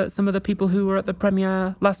of the people who were at the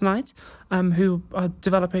premiere last night, who are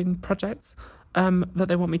developing projects that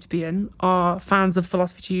they want me to be in, are fans of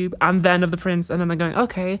Philosophy Tube and then of The Prince. And then they're going,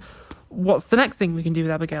 okay, what's the next thing we can do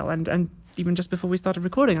with Abigail? And even just before we started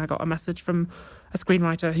recording, I got a message from a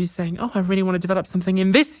screenwriter who's saying, oh, I really want to develop something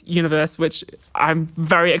in this universe, which I'm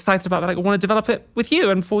very excited about, that I want to develop it with you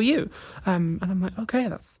and for you. And I'm like, okay,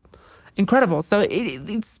 that's incredible. So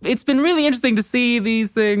it's been really interesting to see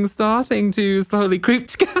these things starting to slowly creep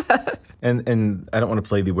together. And I don't want to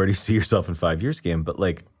play the where do you see yourself in 5 years game, but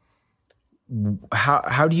like,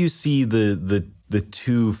 how do you see the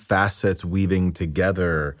two facets weaving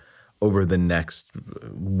together over the next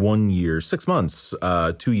 1 year, 6 months,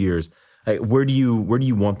 2 years? Like, where do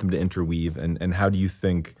you want them to interweave, and how do you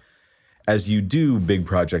think, as you do big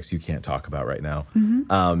projects you can't talk about right now,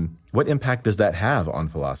 what impact does that have on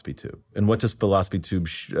Philosophy Tube, and what does Philosophy Tube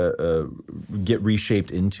get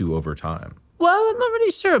reshaped into over time? Well, I'm not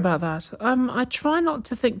really sure about that. I try not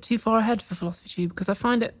to think too far ahead for Philosophy Tube because I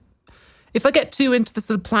find if I get too into the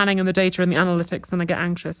sort of planning and the data and the analytics, then I get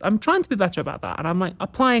anxious. I'm trying to be better about that. And I'm like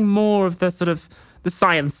applying more of the sort of the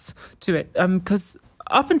science to it. Because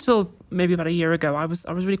up until maybe about a year ago, I was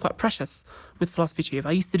really quite precious with Philosophy Tube.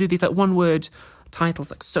 I used to do these like one word titles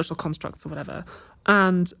like social constructs or whatever.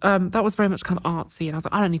 And that was very much kind of artsy. And I was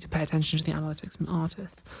like, I don't need to pay attention to the analytics. I'm an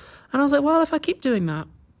artist. And I was like, well, if I keep doing that,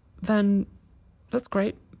 then that's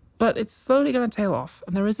great. But it's slowly going to tail off.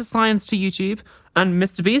 And there is a science to YouTube. And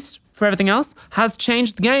Mr. Beast, for everything else, has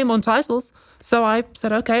changed the game on titles. So I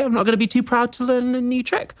said, okay, I'm not going to be too proud to learn a new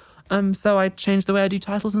trick. So I changed the way I do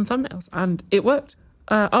titles and thumbnails. And it worked.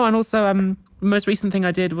 And also, the most recent thing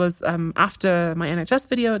I did was after my NHS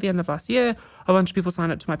video at the end of last year, a bunch of people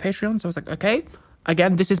signed up to my Patreon. So I was like, okay,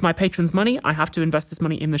 again, this is my patrons' money. I have to invest this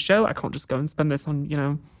money in the show. I can't just go and spend this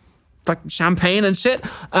on, like champagne and shit.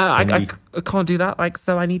 I can't do that.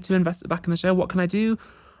 So I need to invest it back in the show. What can I do?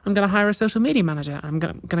 I'm going to hire a social media manager. I'm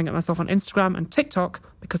going to get myself on Instagram and TikTok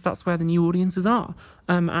because that's where the new audiences are.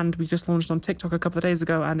 And we just launched on TikTok a couple of days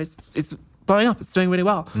ago, and it's blowing up. It's doing really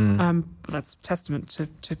well. That's testament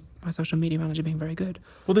to my social media manager being very good.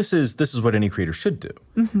 Well, this is what any creator should do.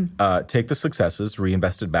 Take the successes,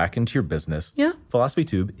 reinvest it back into your business. Yeah. Philosophy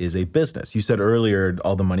Tube is a business. You said earlier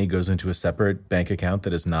all the money goes into a separate bank account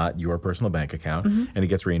that is not your personal bank account, and it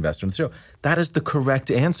gets reinvested in the show. That is the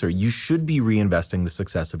correct answer. You should be reinvesting the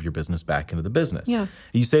success of your business back into the business. Yeah.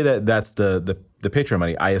 You say that that's the Patreon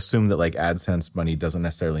money. I assume that like AdSense money doesn't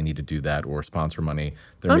necessarily need to do that, or sponsor money.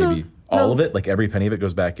 There may be all of it, like every penny of it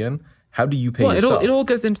goes back in. How do you pay yourself? It all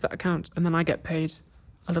goes into that account, and then I get paid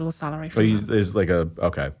a little salary for it. Is like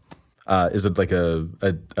is it like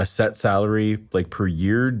a set salary like per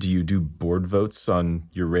year? Do you do board votes on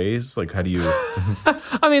your raise? Like how do you?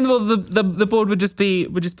 I mean, well, the board would just be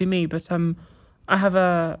me, but I have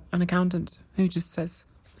an accountant who just says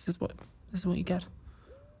this is what you get.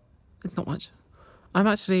 It's not much. I'm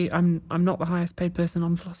not the highest paid person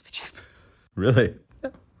on Philosophy Tube. Really? Yeah.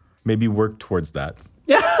 Maybe work towards that.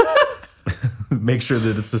 Yeah. Make sure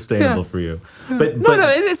that it's sustainable for you. But no,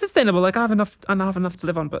 it's sustainable. Like I have enough to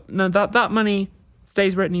live on. But no, that money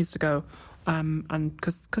stays where it needs to go, and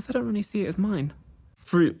because I don't really see it as mine.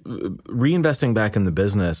 For reinvesting back in the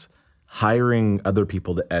business, hiring other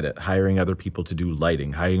people to edit, hiring other people to do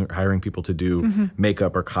lighting, hiring people to do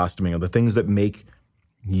makeup or costuming, or the things that make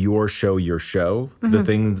your show, the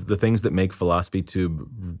things that make Philosophy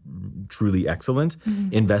Tube truly excellent,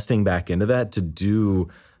 investing back into that to do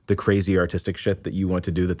the crazy artistic shit that you want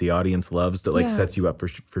to do that the audience loves, that sets you up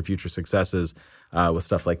for future successes with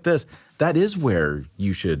stuff like this. That is where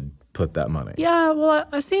you should put that money. Yeah, well,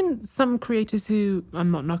 I've seen some creators who,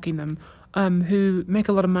 I'm not knocking them, who make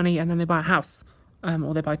a lot of money and then they buy a house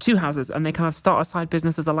or they buy two houses and they kind of start a side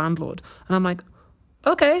business as a landlord. And I'm like,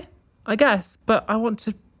 okay, I guess, but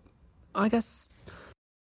I guess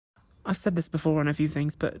I've said this before on a few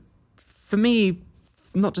things, but for me,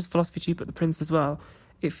 not just Philosophy Tube, but The Prince as well,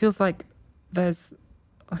 it feels like there's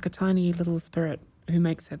like a tiny little spirit who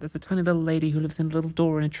makes it. There's a tiny little lady who lives in a little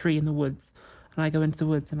door in a tree in the woods. And I go into the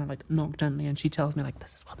woods and I like knock gently and she tells me like,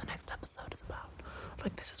 this is what the next episode is about.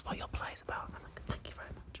 Like, this is what your play is about. And I'm like, thank you very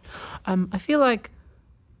much. I feel like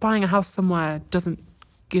buying a house somewhere doesn't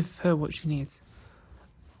give her what she needs.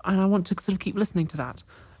 And I want to sort of keep listening to that.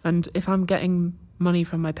 And if I'm getting money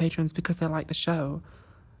from my patrons because they like the show,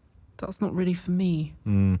 that's not really for me.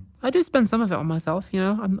 I do spend some of it on myself,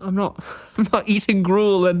 I'm not eating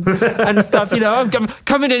gruel and stuff, I'm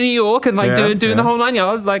coming to New York and like doing the whole 9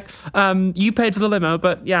 yards. Like, you paid for the limo,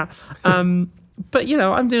 but yeah. But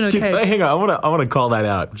I'm doing okay. Hang on, I want to call that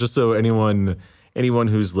out just so anyone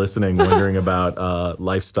who's listening wondering about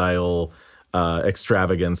lifestyle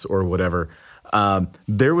extravagance or whatever.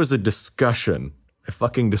 There was a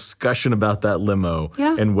fucking discussion about that limo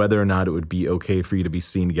and whether or not it would be okay for you to be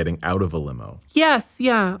seen getting out of a limo. Yes,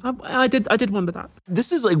 yeah. I did wonder that.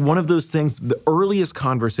 This is like one of those things, the earliest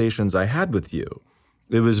conversations I had with you,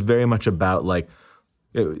 it was very much about like,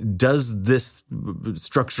 does this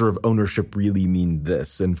structure of ownership really mean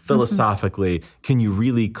this? And philosophically, can you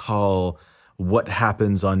really call what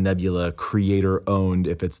happens on Nebula creator owned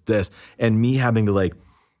if it's this? And me having to like,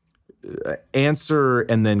 answer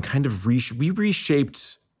and then kind of we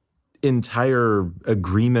reshaped entire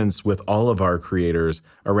agreements with all of our creators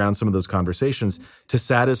around some of those conversations to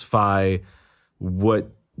satisfy what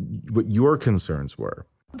your concerns were.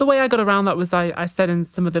 The way I got around that was I said in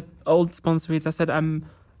some of the old sponsor reads, I said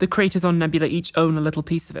the creators on Nebula each own a little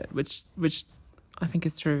piece of it, which I think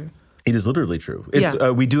is true. It is literally true. It's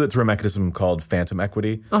we do it through a mechanism called phantom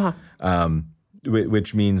equity,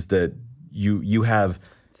 which means that you have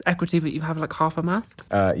It's equity, but you have like half a mask.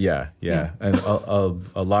 Yeah. And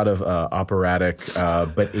a lot of operatic,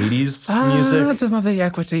 but 80s music. The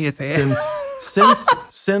equity is here.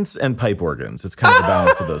 Synths and pipe organs. It's kind of the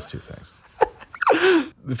balance of those two things.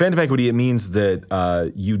 The phantom equity, it means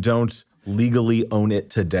that you don't legally own it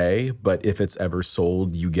today, but if it's ever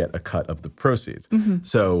sold, you get a cut of the proceeds.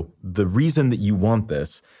 So the reason that you want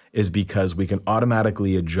this is because we can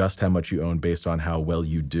automatically adjust how much you own based on how well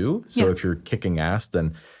you do. So if you're kicking ass,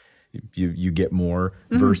 then you get more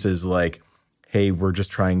versus like, hey, we're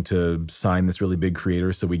just trying to sign this really big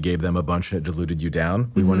creator, so we gave them a bunch and it diluted you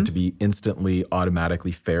down. We want it to be instantly,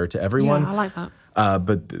 automatically fair to everyone. Yeah, I like that.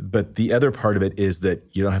 But the other part of it is that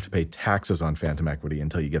you don't have to pay taxes on phantom equity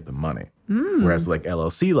until you get the money. Whereas like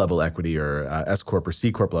LLC level equity or S Corp or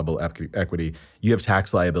C Corp level equity, you have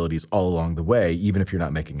tax liabilities all along the way, even if you're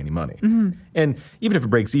not making any money. And even if it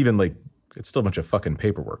breaks even, like it's still a bunch of fucking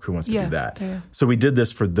paperwork. Who wants to do that? Yeah. So we did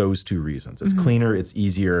this for those two reasons. It's cleaner, it's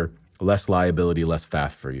easier, less liability, less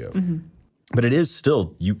faff for you. But it is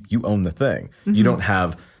still, you own the thing. You don't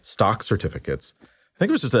have stock certificates. I think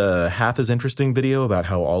it was just a half as interesting video about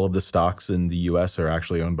how all of the stocks in the US are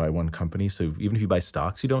actually owned by one company. So even if you buy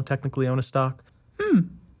stocks, you don't technically own a stock.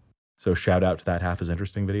 So shout out to that half as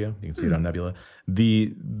interesting video. You can see it on Nebula.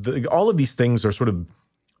 All of these things are sort of,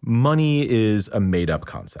 money is a made up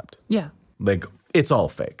concept. Yeah. Like it's all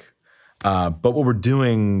fake. But what we're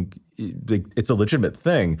doing, it's a legitimate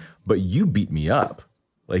thing, but you beat me up.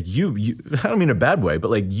 Like you I don't mean in a bad way, but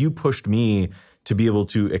like you pushed me to be able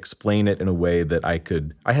to explain it in a way that I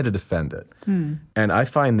had to defend it. And I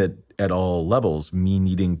find that at all levels, me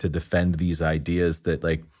needing to defend these ideas that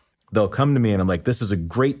like, they'll come to me and I'm like, this is a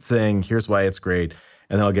great thing. Here's why it's great.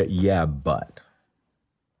 And then I'll get, yeah, but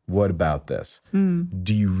what about this?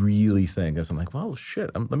 Do you really think this? I'm like, well, shit,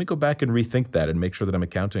 let me go back and rethink that and make sure that I'm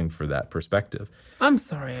accounting for that perspective. I'm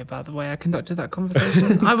sorry about the way I conducted that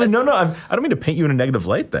conversation. I don't mean to paint you in a negative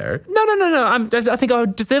light there. No. I think I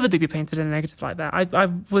would deservedly be painted in a negative light there. I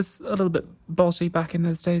was a little bit bolshy back in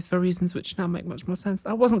those days for reasons which now make much more sense.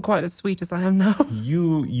 I wasn't quite as sweet as I am now.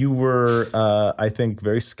 You were, I think,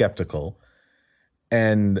 very skeptical.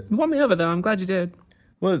 And you won me over, though. I'm glad you did.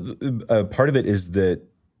 Well, part of it is that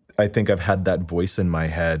I think I've had that voice in my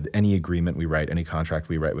head. Any agreement we write, any contract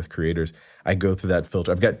we write with creators, I go through that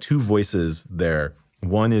filter. I've got two voices there.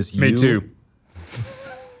 One is you. Me too.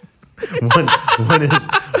 One is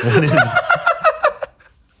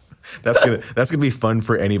that's gonna be fun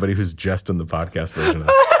for anybody who's just in the podcast version of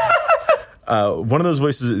this. One of those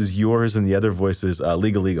voices is yours, and the other voice is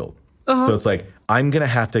legal. So it's like, I'm going to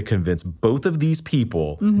have to convince both of these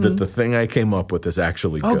people that the thing I came up with is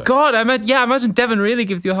actually good. Oh, God. I imagine Devin really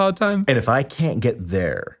gives you a hard time. And if I can't get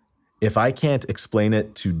there, if I can't explain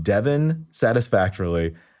it to Devin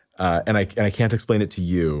satisfactorily, and I can't explain it to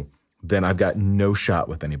you, then I've got no shot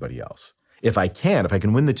with anybody else. If I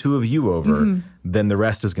can win the two of you over, then the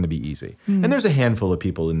rest is going to be easy. And there's a handful of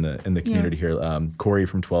people in the community here, Corey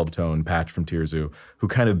from 12 Tone, Patch from Tierzu, who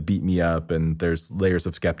kind of beat me up, and there's layers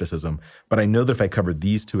of skepticism. But I know that if I cover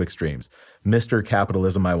these two extremes, Mr.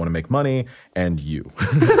 Capitalism, I want to make money, and you,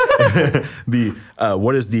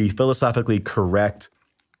 what is the philosophically correct,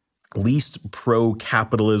 least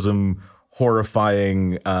pro-capitalism,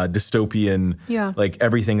 horrifying, dystopian, like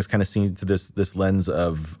everything is kind of seen through this lens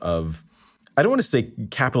of I don't want to say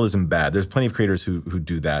capitalism bad. There's plenty of creators who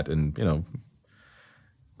do that, and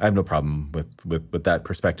I have no problem with that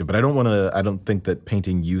perspective. But I don't think that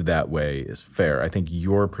painting you that way is fair. I think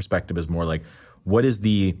your perspective is more like, what is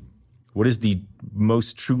the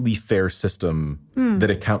most truly fair system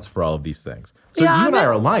that accounts for all of these things? So you and I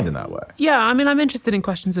are aligned in that way. Yeah, I mean, I'm interested in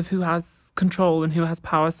questions of who has control and who has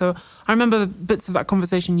power. So I remember bits of that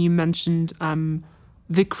conversation you mentioned,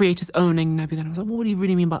 the creators owning Nebula. And I was like, well, what do you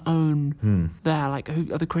really mean by own there? Like,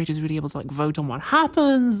 who are the creators really able to like vote on what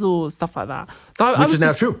happens or stuff like that? So Which is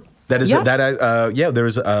now true. That is there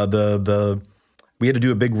was we had to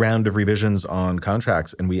do a big round of revisions on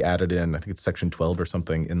contracts, and we added in, I think it's section 12 or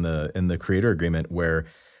something in the creator agreement, where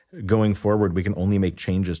going forward we can only make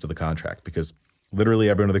changes to the contract because literally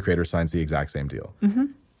everyone of the creators signs the exact same deal.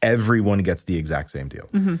 Everyone gets the exact same deal.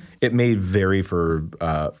 It may vary from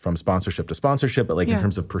sponsorship to sponsorship, but in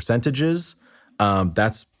terms of percentages,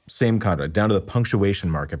 that's same contract. Down to the punctuation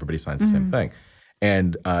mark, everybody signs the same thing.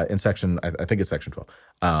 And in section, I think it's section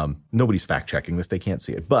 12, nobody's fact checking this, they can't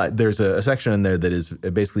see it. But there's a section in there that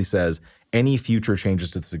it basically says any future changes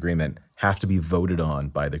to this agreement have to be voted on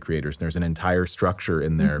by the creators. And there's an entire structure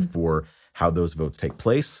in there for how those votes take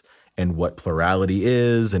place and what plurality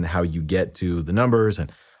is and how you get to the numbers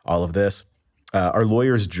and all of this. Our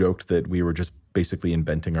lawyers joked that we were just basically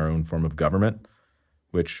inventing our own form of government,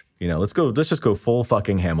 which, let's just go full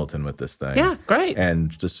fucking Hamilton with this thing. Yeah, great. And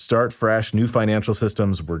just start fresh, new financial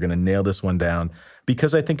systems. We're going to nail this one down.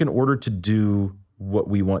 Because I think in order to do what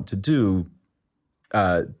we want to do,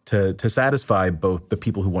 to satisfy both the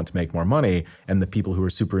people who want to make more money and the people who are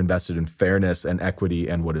super invested in fairness and equity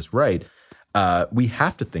and what is right, we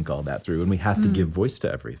have to think all that through, and we have to give voice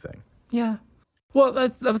to everything. Yeah. Well,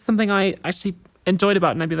 that was something I actually enjoyed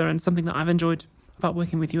about Nebula, and something that I've enjoyed about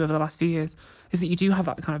working with you over the last few years, is that you do have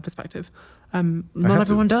that kind of perspective. Not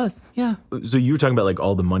everyone does. Yeah. So you were talking about like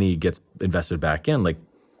all the money gets invested back in. Like,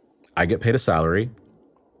 I get paid a salary.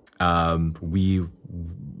 We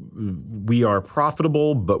are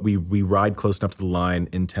profitable, but we ride close enough to the line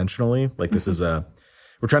intentionally. Like, this is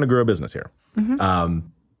we're trying to grow a business here.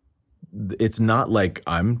 It's not like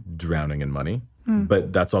I'm drowning in money,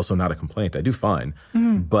 but that's also not a complaint. I do fine.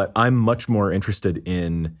 But I'm much more interested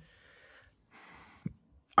in,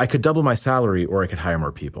 I could double my salary or I could hire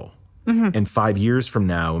more people. And 5 years from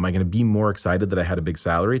now, am I going to be more excited that I had a big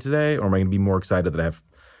salary today? Or am I going to be more excited that I have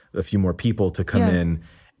a few more people to come in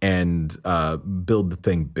and build the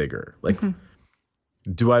thing bigger? Like,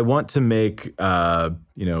 do I want to make, another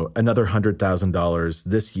 $100,000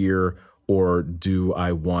 this year, or do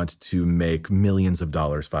I want to make millions of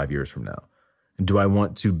dollars 5 years from now? And do I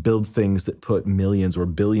want to build things that put millions or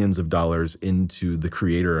billions of dollars into the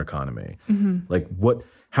creator economy? Like,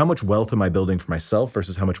 how much wealth am I building for myself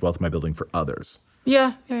versus how much wealth am I building for others?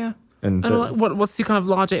 Yeah. And what's the kind of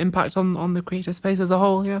larger impact on the creative space as a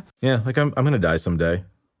whole? Yeah. Yeah, like I'm going to die someday.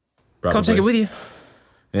 Probably. Can't take it with you.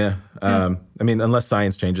 Yeah. I mean, unless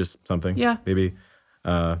science changes something. Yeah. Maybe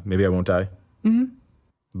I won't die.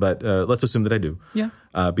 But let's assume that I do. Yeah.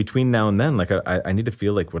 Between now and then, like I need to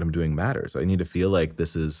feel like what I'm doing matters. I need to feel like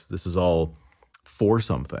this is all for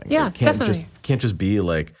something. Yeah, it can't definitely. Can't just be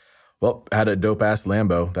like, well, had a dope ass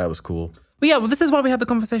Lambo. That was cool. Well, this is why we had the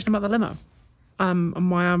conversation about the limo. And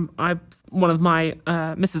why one of my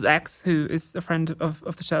Mrs. X, who is a friend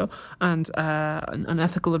of the show and an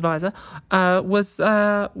ethical advisor, was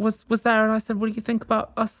there, and I said, "What do you think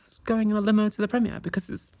about us going in a limo to the premiere?" Because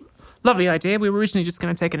it's a lovely idea. We were originally just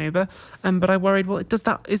going to take an Uber, but I worried, well, is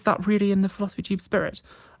that really in the Philosophy Tube spirit?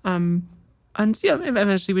 And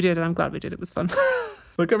eventually we did, and I'm glad we did. It was fun.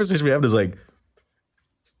 The conversation we had is like,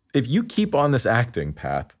 if you keep on this acting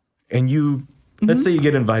path and let's say you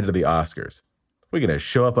get invited to the Oscars, we're going to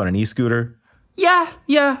show up on an e-scooter. Yeah,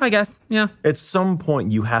 I guess. Yeah. At some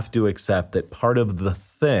point, you have to accept that part of the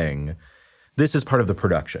thing, this is part of the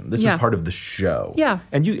production. This is part of the show. Yeah.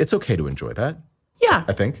 And it's okay to enjoy that. Yeah.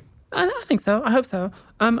 I think. I think so. I hope so.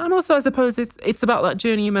 And also, I suppose it's about that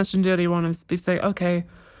journey you mentioned earlier on of people saying, okay,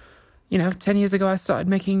 10 years ago, I started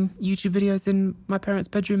making YouTube videos in my parents'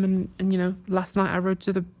 bedroom, and last night I rode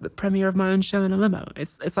to the premiere of my own show in a limo.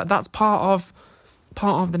 It's like that's part of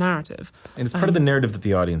the narrative. And it's part of the narrative that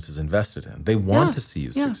the audience is invested in. They want to see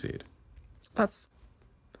you succeed. That's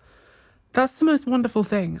the most wonderful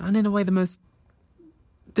thing, and in a way the most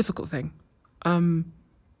difficult thing.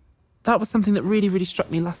 That was something that really, really struck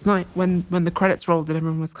me last night when the credits rolled and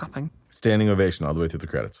everyone was clapping. Standing ovation all the way through the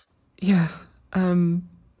credits. Yeah.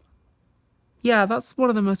 That's one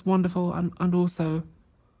of the most wonderful and also,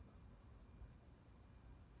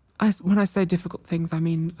 when I say difficult things, I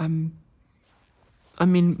mean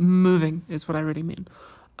moving is what I really mean.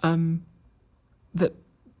 That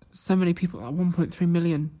so many people, 1.3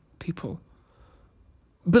 million people,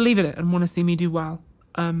 believe in it and want to see me do well.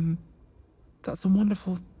 That's a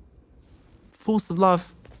wonderful force of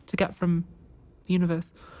love to get from the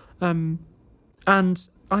universe. And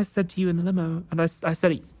I said to you in the limo, and I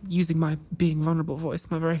said it using my being vulnerable voice,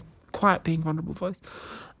 my very quiet being vulnerable voice,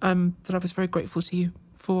 that I was very grateful to you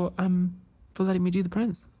for letting me do the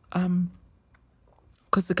Prince.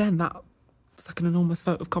 Because again, that was like an enormous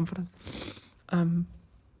vote of confidence. That's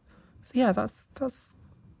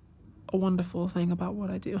a wonderful thing about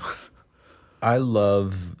what I do. I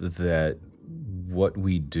love that what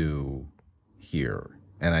we do here,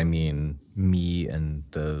 and I mean me and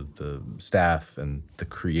the staff and the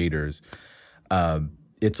creators,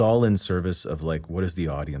 it's all in service of like, what is the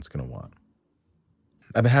audience going to want?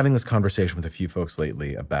 I've been having this conversation with a few folks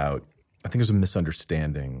lately about, I think there's a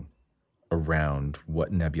misunderstanding around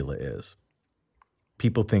what Nebula is.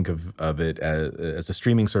 People think of it as a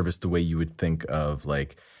streaming service the way you would think of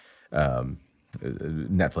like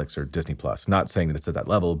Netflix or Disney Plus. Not saying that it's at that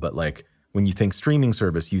level, but like when you think streaming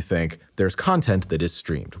service, you think there's content that is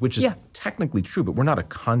streamed, which is technically true, but we're not a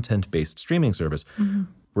content-based streaming service. Mm-hmm.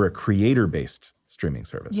 We're a creator-based streaming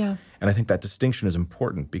service. Yeah. And I think that distinction is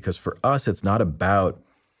important because for us, it's not about,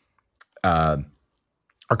 our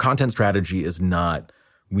content strategy is not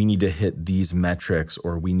we need to hit these metrics,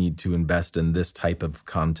 or we need to invest in this type of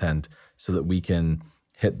content so that we can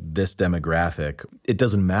hit this demographic. It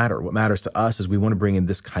doesn't matter. What matters to us is we want to bring in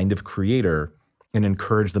this kind of creator and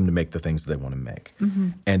encourage them to make the things that they want to make.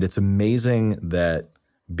 And it's amazing that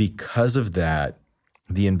because of that,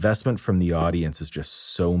 the investment from the audience is just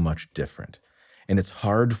so much different. And it's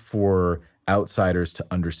hard for outsiders to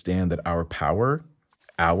understand that our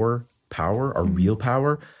real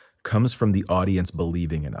power comes from the audience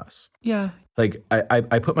believing in us. Yeah. Like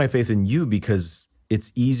I put my faith in you because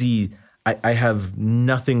it's easy. I have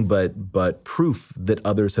nothing but proof that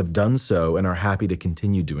others have done so and are happy to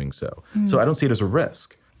continue doing so. So I don't see it as a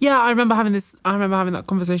risk. Yeah, I remember having that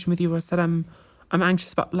conversation with you where I said I'm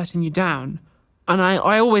anxious about letting you down. And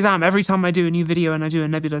I always am. Every time I do a new video and I do a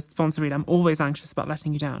Nebula sponsor read, I'm always anxious about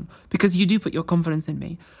letting you down because you do put your confidence in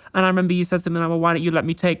me. And I remember you said something like, well, why don't you let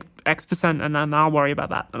me take X% and then I'll worry about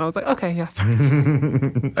that. And I was like, okay, yeah.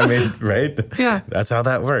 I mean, right? Yeah. That's how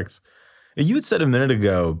that works. You had said a minute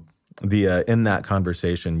ago, in that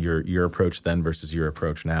conversation, your approach then versus your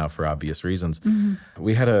approach now for obvious reasons.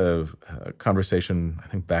 We had a conversation, I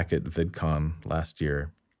think back at VidCon last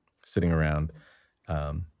year, sitting around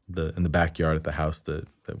in the backyard at the house that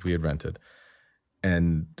we had rented.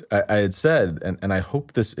 And I had said, and I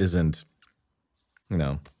hope this isn't,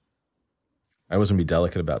 I wasn't be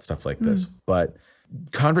delicate about stuff like this, but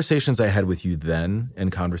conversations I had with you then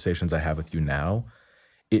and conversations I have with you now,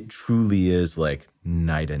 it truly is like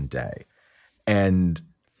night and day. And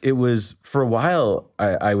it was, for a while,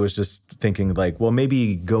 I was just thinking like, well,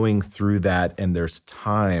 maybe going through that and there's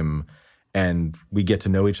time and we get to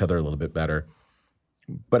know each other a little bit better.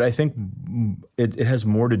 But I think it has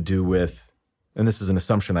more to do with, and this is an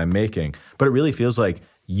assumption I'm making, but it really feels like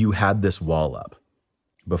you had this wall up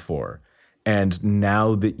before. And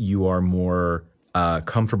now that you are more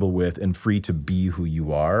comfortable with and free to be who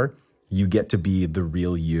you are, you get to be the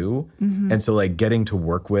real you. And so like getting to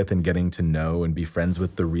work with and getting to know and be friends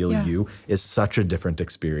with the real you is such a different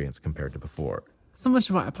experience compared to before. Someone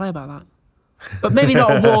should write a play about that. But maybe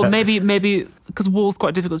not a wall, maybe because wall's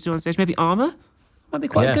quite difficult to do on stage, maybe armor might be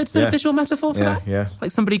quite a good sort of visual metaphor for that. Yeah.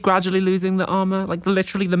 Like somebody gradually losing the armor, like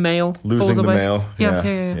literally the mail falls away. Mail.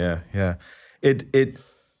 Yeah. It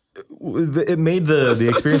made the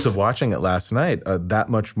experience of watching it last night that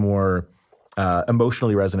much more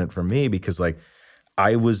emotionally resonant for me because like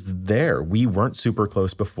I was there. We weren't super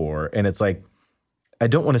close before, and it's like I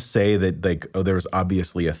don't want to say that like there was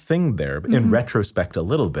obviously a thing there, but in retrospect a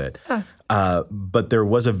little bit. But there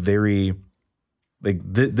was a very like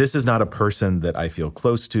this is not a person that I feel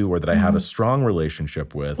close to or that I have a strong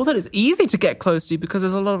relationship with. Well, that is easy to get close to because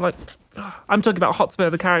there's a lot of like, I'm talking about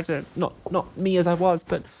Hotspur, the character, not me as I was,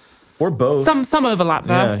 but or both. Some overlap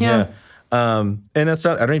there. Yeah. And that's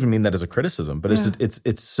not. I don't even mean that as a criticism, but it's just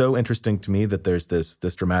it's so interesting to me that there's this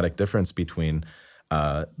dramatic difference between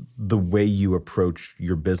the way you approach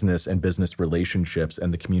your business and business relationships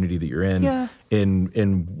and the community that you're in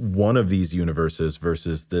one of these universes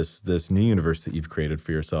versus this new universe that you've created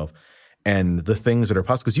for yourself, and the things that are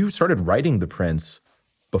possible. Because you started writing The Prince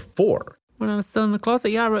before. When I was still in the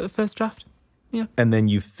closet, I wrote the first draft. Yeah, and then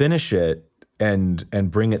you finish it and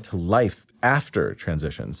bring it to life after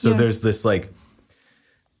transition. So there's this like.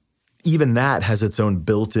 Even that has its own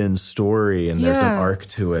built-in story and there's an arc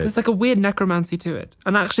to it. There's like a weird necromancy to it.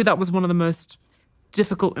 And actually that was one of the most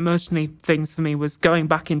difficult emotionally things for me was going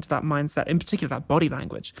back into that mindset, in particular that body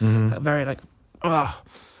language. That very like,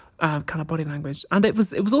 kind of body language. And it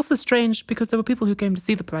was also strange because there were people who came to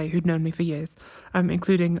see the play who'd known me for years,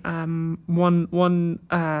 including one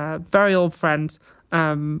very old friend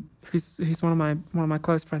who's one of my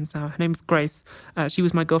close friends now. Her name's Grace. She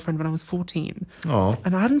was my girlfriend when I was 14. Oh.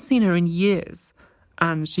 And I hadn't seen her in years.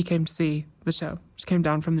 And she came to see the show. She came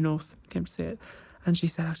down from the north, came to see it. And she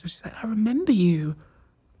said after, she's like, I remember you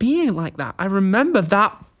being like that. I remember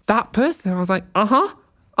that person. I was like, yeah.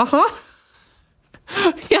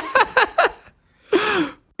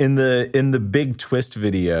 In the big twist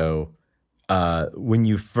video, when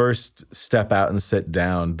you first step out and sit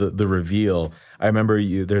down, the reveal, I remember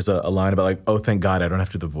there's a line about like, oh, thank God I don't have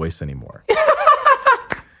to do the voice anymore.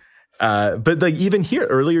 But like even here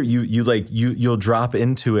earlier, you'll drop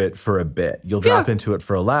into it for a bit. You'll drop into it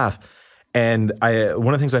for a laugh. And one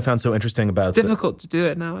of the things I found so interesting about it's difficult to do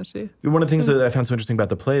it now, actually. One of the things that I found so interesting about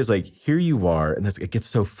the play is like, here you are, and it gets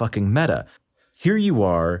so fucking meta. Here you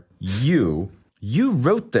are, you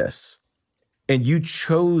wrote this, and you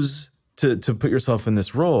chose to put yourself in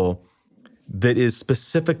this role that is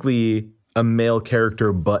specifically a male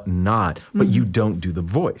character but not, but you don't do the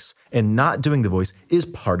voice. And not doing the voice is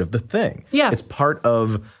part of the thing. Yeah. It's part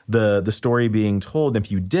of the story being told. And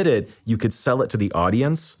if you did it, you could sell it to the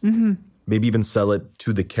audience, maybe even sell it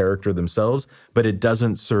to the character themselves, but it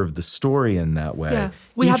doesn't serve the story in that way. Yeah.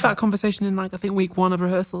 We had that conversation in, like, I think week 1 of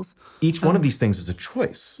rehearsals. Each one of these things is a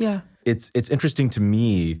choice. Yeah. It's interesting to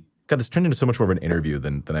me. God, this turned into so much more of an interview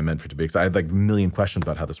than I meant for it to be, because I had like a million questions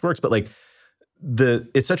about how this works. But like,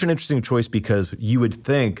 it's such an interesting choice, because you would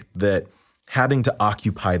think that having to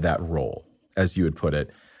occupy that role, as you would put it,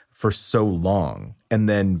 for so long, and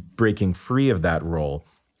then breaking free of that role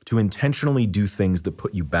to intentionally do things that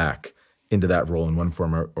put you back into that role in one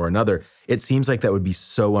form or another, it seems like that would be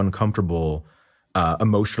so uncomfortable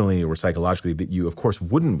emotionally or psychologically that you, of course,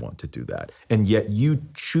 wouldn't want to do that. And yet you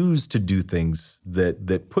choose to do things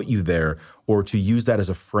that put you there, or to use that as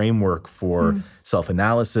a framework for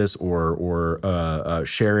self-analysis or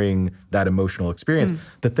sharing that emotional experience.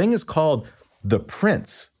 The thing is called The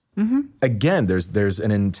Prince. Again, there's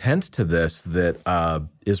an intent to this that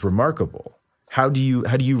is remarkable. How do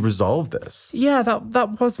you resolve this? Yeah,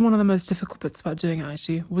 that was one of the most difficult bits about doing it,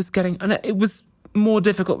 actually, was getting, and it was more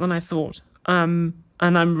difficult than I thought. And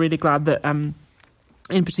I'm really glad that,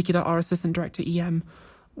 in particular, our assistant director, EM,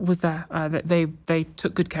 was there. That they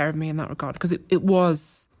took good care of me in that regard, because it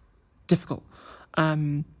was difficult,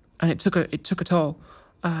 and it took a toll.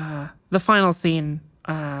 The final scene,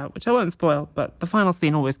 which I won't spoil, but the final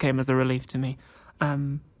scene always came as a relief to me.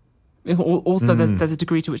 Also, there's a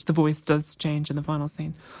degree to which the voice does change in the final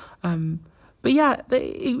scene. But yeah,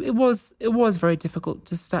 it was very difficult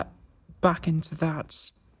to step back into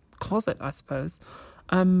that closet, I suppose.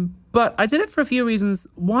 But I did it for a few reasons.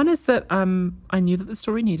 One is that I knew that the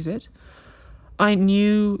story needed it. I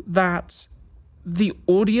knew that the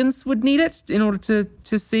audience would need it in order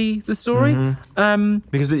to see the story.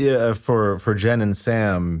 Because for Jen and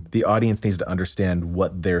Sam, the audience needs to understand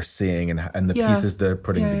what they're seeing and the pieces they're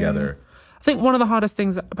putting together. I think one of the hardest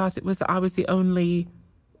things about it was that I was the only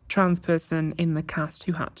trans person in the cast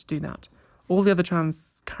who had to do that. All the other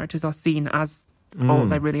trans characters are seen as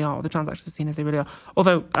they really are. The trans actors are seen as they really are.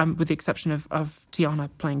 Although, with the exception of Tiana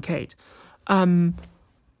playing Kate.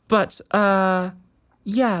 But that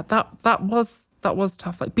was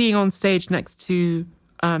tough. Like being on stage next to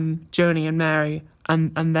Joni and Mary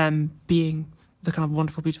and them being the kind of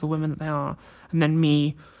wonderful, beautiful women that they are, and then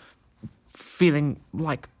me feeling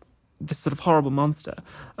like this sort of horrible monster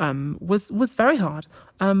was very hard.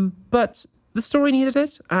 But the story needed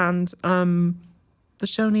it, and the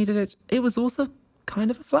show needed it. It was also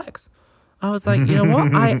kind of a flex. I was like, you know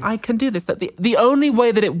what? I can do this. That the only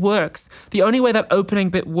way that it works, the only way that opening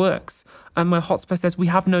bit works, where Hotspur says we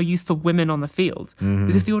have no use for women on the field,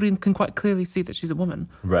 is if the audience can quite clearly see that she's a woman.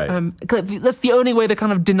 Right. That's the only way the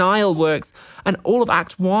kind of denial works. And all of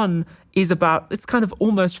Act 1 is about, it's kind of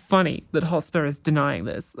almost funny that Hotspur is denying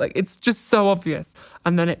this. Like, it's just so obvious.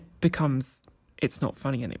 And then it becomes, it's not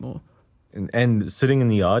funny anymore. And sitting in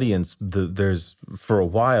the audience, there's, for a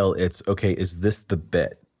while, it's, okay, is this the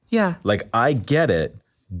bit? Yeah. Like, I get it.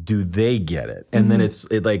 Do they get it? And then it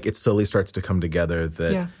slowly starts to come together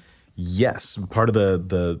that, yes, part of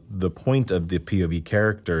the point of the POV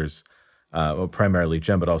characters, primarily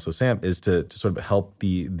Jen, but also Sam, is to sort of help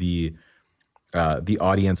the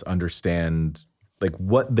audience understand, like,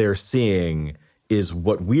 what they're seeing is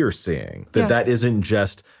what we're seeing. That isn't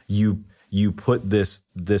just you put this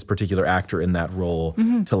particular actor in that role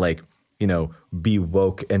to, like, you know, be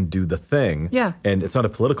woke and do the thing. Yeah. And it's not a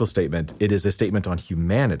political statement. It is a statement on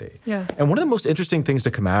humanity. Yeah. And one of the most interesting things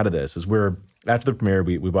to come out of this is after the premiere,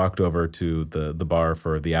 we walked over to the bar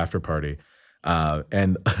for the after party.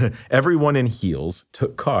 And everyone in heels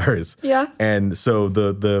took cars. Yeah. And so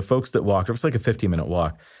the folks that walked, it was like a 15-minute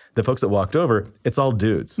walk. The folks that walked over, it's all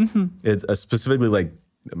dudes. It's specifically like,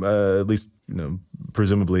 at least, you know,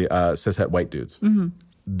 presumably cishet white dudes.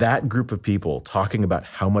 That group of people talking about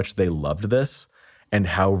how much they loved this and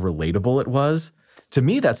how relatable it was, to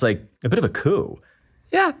me, that's like a bit of a coup.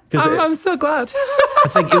 Yeah, I'm so glad.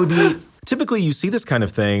 It's like, it would be, typically you see this kind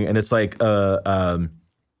of thing and it's like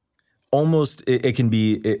almost, it can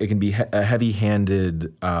be a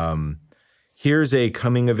heavy-handed, here's a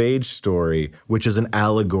coming of age story, which is an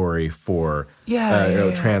allegory for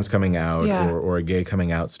trans coming out or a gay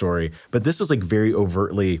coming out story. But this was like very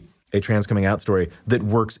overtly a trans coming out story that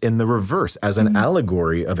works in the reverse as an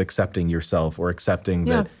allegory of accepting yourself or accepting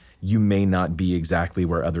that you may not be exactly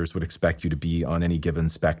where others would expect you to be on any given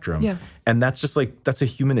spectrum. Yeah. And that's just like, that's a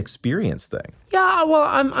human experience thing. Yeah, well,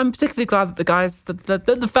 I'm particularly glad that the guys,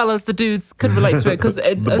 the fellas, the dudes could relate to it, because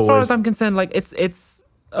as far as I'm concerned, like it's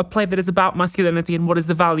a play that is about masculinity and what is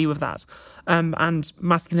the value of that. And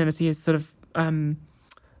masculinity is sort of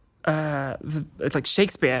it's like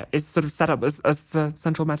Shakespeare is sort of set up as the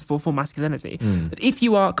central metaphor for masculinity. That if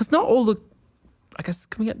you are, because not all the, I guess,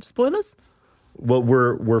 can we get spoilers? Well,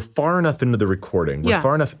 we're far enough into the recording. We're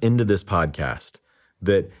far enough into this podcast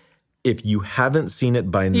that if you haven't seen it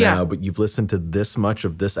by now, but you've listened to this much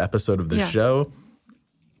of this episode of the show,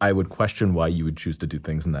 I would question why you would choose to do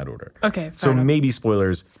things in that order. Okay, so enough. Maybe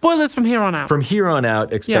spoilers. Spoilers from here on out. From here on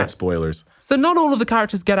out, expect spoilers. So not all of the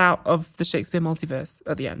characters get out of the Shakespeare multiverse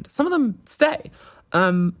at the end. Some of them stay.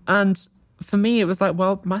 And for me, it was like,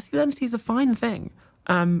 well, masculinity is a fine thing.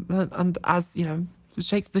 And as, you know, the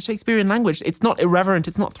Shakespearean language, it's not irreverent,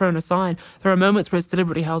 it's not thrown aside. There are moments where it's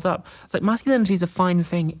deliberately held up. It's like masculinity is a fine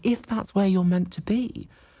thing if that's where you're meant to be.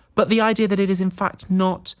 But the idea that it is in fact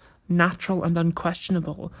not natural and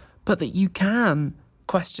unquestionable, but that you can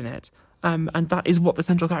question it, and that is what the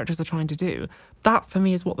central characters are trying to do. That, for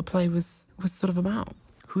me, is what the play was sort of about.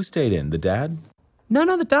 Who stayed in? The dad?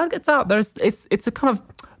 No, the dad gets out. It's a kind of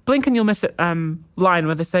blink and you'll miss it line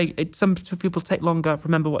where they say some people take longer.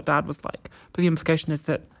 Remember what dad was like, but the implication is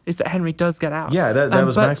that Henry does get out. Yeah, that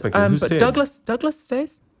was my expectation. Who but stayed? Douglas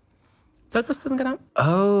stays. Douglas doesn't get out.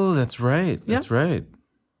 Oh, that's right. Yeah. That's right.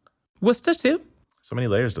 Worcester too. So many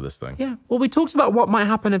layers to this thing. Yeah. Well, we talked about what might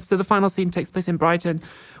happen if. So the final scene takes place in Brighton.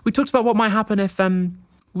 We talked about what might happen if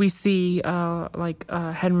we see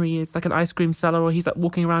Henry is like an ice cream seller, or he's like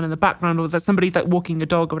walking around in the background, or there's somebody's like walking a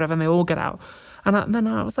dog or whatever, and they all get out. And then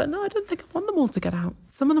I was like, no, I don't think I want them all to get out.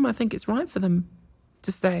 Some of them, I think it's right for them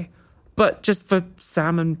to stay, but just for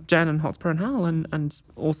Sam and Jen and Hotspur and Hal, and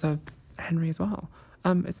also Henry as well.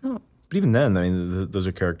 It's not. But even then, I mean, those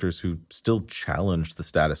are characters who still challenged the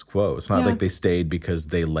status quo. It's not like they stayed because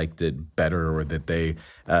they liked it better, or that they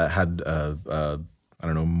had I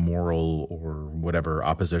don't know, moral or whatever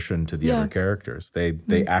opposition to the other characters.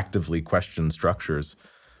 They actively question structures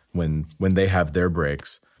when they have their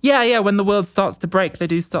breaks. Yeah. When the world starts to break, they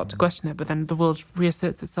do start to question it, but then the world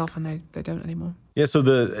reasserts itself and they don't anymore. Yeah. So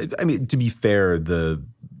to be fair, the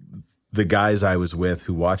guys I was with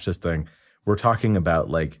who watched this thing were talking about,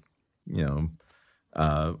 like, you know,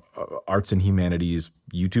 arts and humanities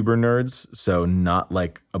YouTuber nerds. So not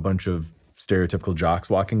like a bunch of stereotypical jocks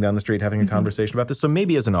walking down the street having a conversation about this. So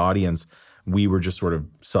maybe as an audience, we were just sort of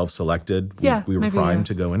self-selected. We were primed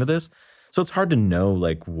to go into this. So it's hard to know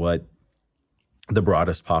like what the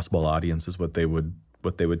broadest possible audience is, what they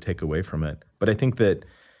would take away from it. But I think that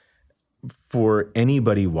for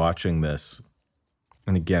anybody watching this,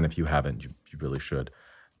 and again, if you haven't, you really should,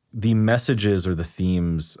 the messages or the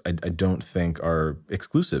themes I don't think are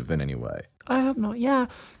exclusive in any way. I hope not, yeah.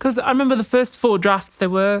 Because I remember the first 4 drafts, they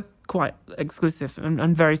were quite exclusive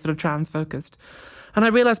and very sort of trans-focused. And I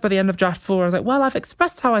realised by the end of draft 4, I was like, well, I've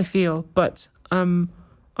expressed how I feel, but I'm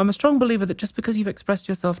a strong believer that just because you've expressed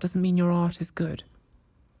yourself doesn't mean your art is good.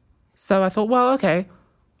 So I thought, well, okay,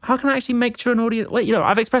 how can I actually make sure an audience... Well, you know,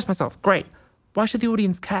 I've expressed myself, great. Why should the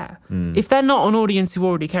audience care? If they're not an audience who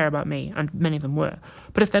already care about me, and many of them were,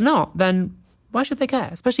 but if they're not, then why should they care?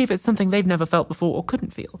 Especially if it's something they've never felt before or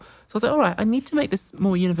couldn't feel. So I was like, all right, I need to make this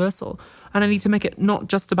more universal, and I need to make it not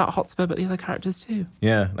just about Hotspur, but the other characters too.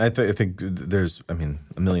 Yeah, I think there's, a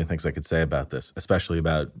million things I could say about this, especially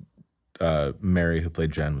about Mary, who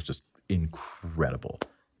played Jen, was just incredible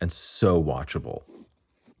and so watchable.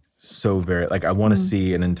 So very, like, I want to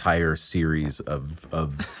see an entire series of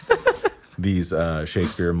these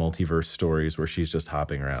Shakespeare multiverse stories where she's just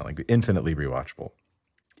hopping around, like infinitely rewatchable.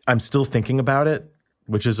 I'm still thinking about it,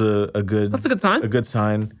 which is that's a good sign. A good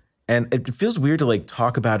sign. And it feels weird to like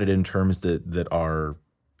talk about it in terms that are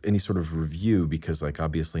any sort of review, because like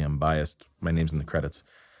obviously I'm biased. My name's in the credits.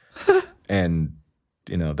 And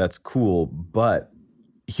you know, that's cool, but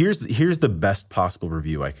here's the best possible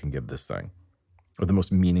review I can give this thing, or the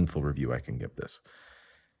most meaningful review I can give this.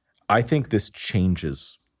 I think this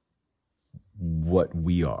changes what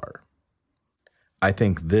we are. I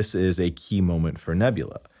think this is a key moment for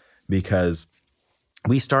Nebula, because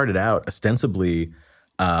we started out ostensibly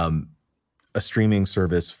a streaming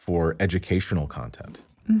service for educational content.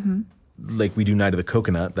 Mm-hmm. Like we do Night of the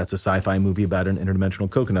Coconut. That's a sci-fi movie about an interdimensional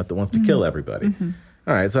coconut that wants to kill everybody. Mm-hmm.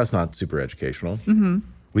 All right, so that's not super educational. Mm-hmm.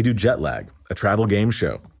 We do Jet Lag, a travel game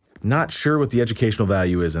show. Not sure what the educational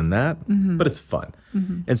value is in that, but it's fun.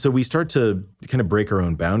 Mm-hmm. And so we start to kind of break our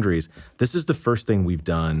own boundaries. This is the first thing we've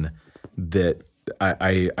done that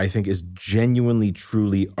I think is genuinely,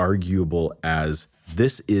 truly arguable as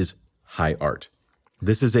this is high art.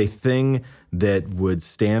 This is a thing that would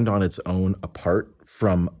stand on its own apart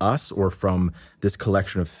from us or from this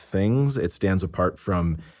collection of things. It stands apart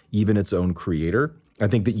from even its own creator. I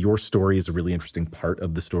think that your story is a really interesting part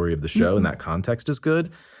of the story of the show, and that context is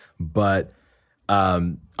good. But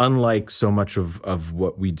unlike so much of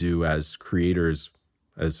what we do as creators,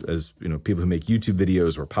 as you know, people who make YouTube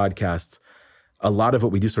videos or podcasts, a lot of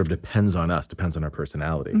what we do sort of depends on us, depends on our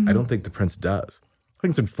personality. I don't think The Prince does. I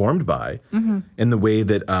think it's informed by in the way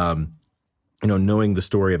that you know, knowing the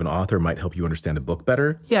story of an author might help you understand a book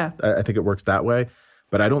better. Yeah. I think it works that way.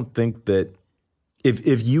 But I don't think that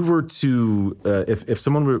if you were to if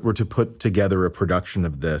someone were to put together a production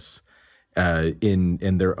of this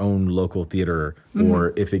in their own local theater,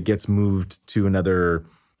 or if it gets moved to another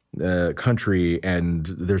country and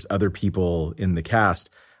there's other people in the cast,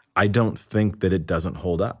 I don't think that it doesn't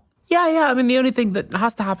hold up. Yeah. I mean, the only thing that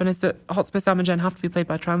has to happen is that Hotspur, Sam and Jen have to be played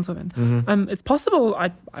by trans women. It's possible,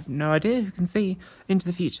 I have no idea who can see into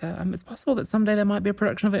the future. It's possible that someday there might be a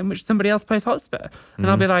production of it in which somebody else plays Hotspur. And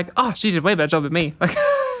I'll be like, oh, she did a way better job than me. Like,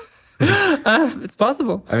 it's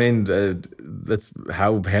possible. I mean, that's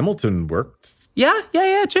how Hamilton worked. Yeah,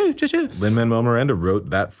 true. Lin-Manuel Miranda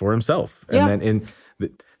wrote that for himself. And then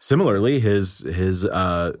similarly, his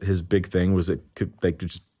big thing was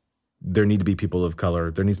there need to be people of color.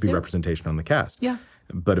 There needs to be representation on the cast. Yeah.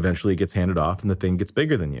 But eventually it gets handed off and the thing gets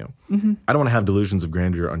bigger than you. I don't want to have delusions of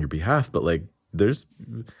grandeur on your behalf, but like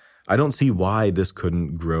I don't see why this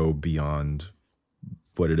couldn't grow beyond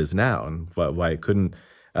what it is now, and why it couldn't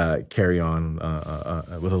carry on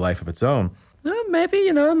with a life of its own. Maybe,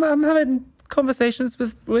 you know, I'm having conversations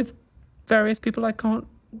with various people I can't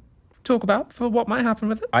talk about for what might happen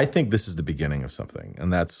with it. I think this is the beginning of something,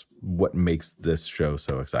 and that's what makes this show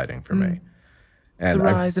so exciting for me. And the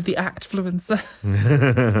rise of the actfluencer.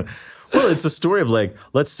 Well, it's a story of like,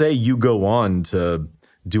 let's say you go on to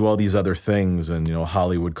do all these other things, and you know,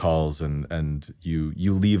 Hollywood calls, and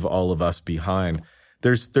you leave all of us behind.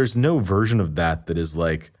 There's no version of that is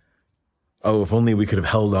like, oh, if only we could have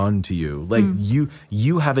held on to you. Like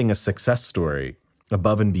you having a success story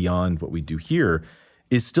above and beyond what we do here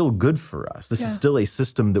is still good for us. This is still a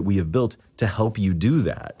system that we have built to help you do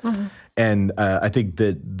that. And I think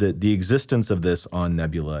that the existence of this on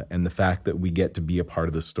Nebula and the fact that we get to be a part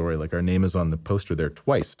of the story, like our name is on the poster there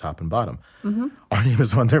twice, top and bottom. Our name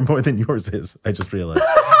is on there more than yours is. I just realized.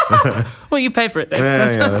 Well, you pay for it, Dave.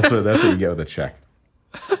 That's what you get with a check.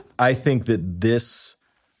 I think that this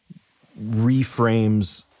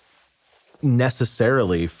reframes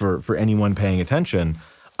necessarily for anyone paying attention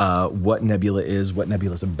what Nebula is, what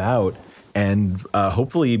Nebula's about, and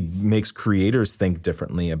hopefully makes creators think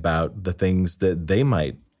differently about the things that they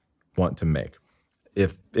might want to make.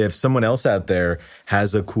 If someone else out there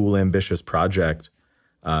has a cool, ambitious project,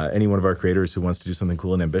 any one of our creators who wants to do something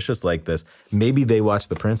cool and ambitious like this, maybe they watch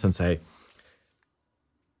The Prince and say,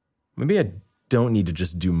 maybe I don't need to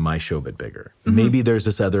just do my show a bit bigger. Maybe there's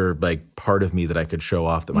this other like part of me that I could show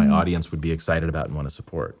off that my audience would be excited about and want to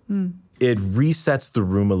support. It resets the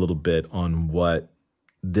room a little bit on what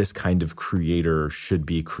this kind of creator should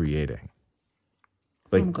be creating.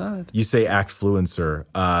 Like, I'm glad. You say actfluencer.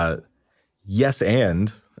 Yes,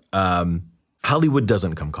 and Hollywood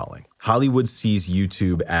doesn't come calling. Hollywood sees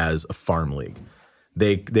YouTube as a farm league.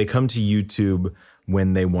 They come to YouTube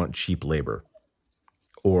when they want cheap labor,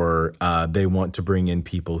 or they want to bring in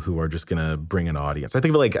people who are just going to bring an audience. I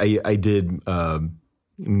think of it like I did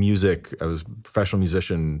music. I was a professional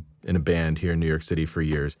musician in a band here in New York City for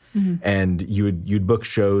years. And you'd book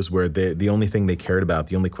shows where the only thing they cared about,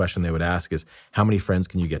 the only question they would ask is, how many friends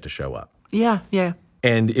can you get to show up? Yeah.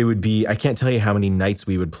 And it would be, I can't tell you how many nights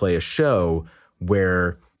we would play a show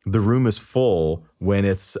where the room is full when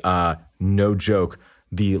it's, no joke,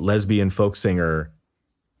 the lesbian folk singer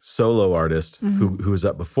solo artist who was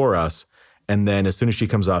up before us. And then as soon as she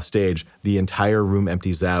comes off stage, the entire room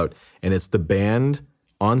empties out, and it's the band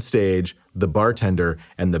on stage, the bartender,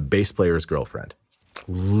 and the bass player's girlfriend.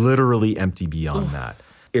 Literally empty beyond that.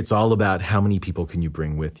 It's all about how many people can you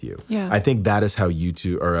bring with you. Yeah. I think that is how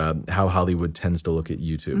YouTube, or how Hollywood tends to look at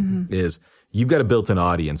YouTube, is you've got a built-in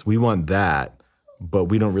audience. We want that, but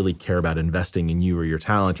we don't really care about investing in you or your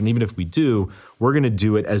talent. And even if we do, we're going to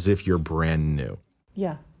do it as if you're brand new.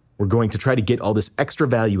 Yeah. We're going to try to get all this extra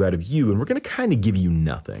value out of you, and we're going to kind of give you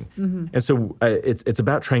nothing. And so it's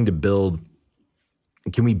about trying to build.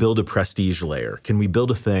 Can we build a prestige layer? Can we build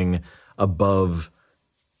a thing above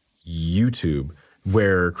YouTube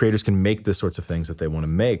where creators can make the sorts of things that they want to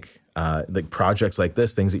make, like projects like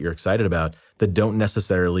this, things that you're excited about that don't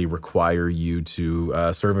necessarily require you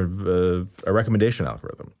to serve a recommendation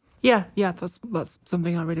algorithm? Yeah, that's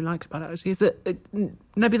something I really liked about it, actually, is that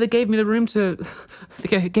Nebula gave me the room to,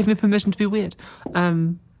 gave me permission to be weird,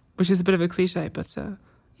 which is a bit of a cliche, but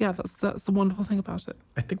yeah, that's the wonderful thing about it.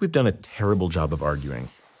 I think we've done a terrible job of arguing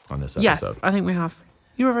on this episode. Yes, I think we have.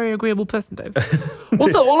 You're a very agreeable person, Dave.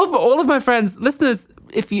 Also, all of my friends, listeners,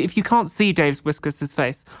 if you can't see Dave's Whiskers'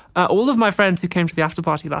 face, all of my friends who came to the after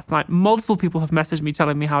party last night, multiple people have messaged me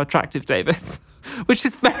telling me how attractive Dave is, which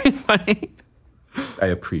is very funny. I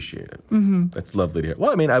appreciate it. That's lovely to hear.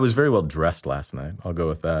 Well, I mean, I was very well dressed last night. I'll go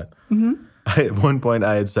with that. At one point,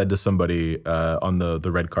 I had said to somebody on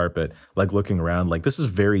the red carpet, like looking around, like this is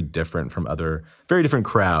very different from very different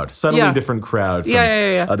crowd, subtly different crowd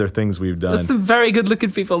from other things we've done. There's some very good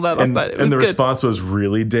looking people there last night. And the response was,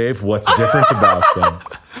 really, Dave? What's different about them?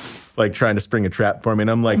 Like trying to spring a trap for me. And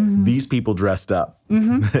I'm like, these people dressed up.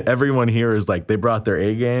 Everyone here is like, they brought their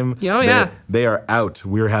A game. They are out.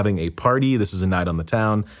 We're having a party. This is a night on the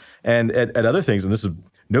town. And at other things, and this is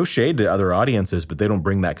no shade to other audiences, but they don't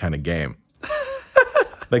bring that kind of game.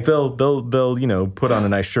 Like they'll put on a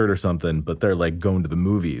nice shirt or something, but they're like going to the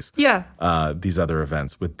movies. Yeah. These other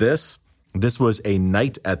events. With this was a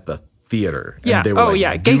night at the theater. Yeah. And they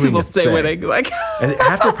were Gay people stay winning. Like, and the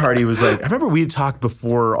after party was like, I remember we had talked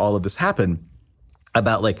before all of this happened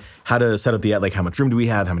about like how to set up like how much room do we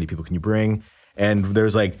have, how many people can you bring, and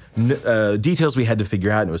there's like details we had to figure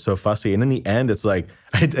out, and it was so fussy. And in the end, it's like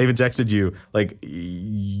I even texted you like,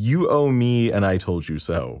 you owe me and I told you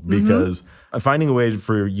so, because finding a way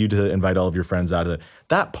for you to invite all of your friends out of it.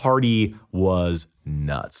 That party was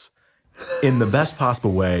nuts in the best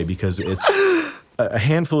possible way, because it's a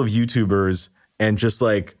handful of YouTubers and just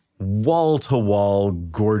like wall-to-wall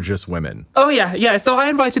gorgeous women. Oh, yeah. So I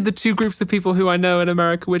invited the two groups of people who I know in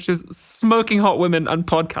America, which is smoking hot women and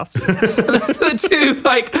podcasters. Those are the two,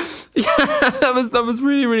 like, that was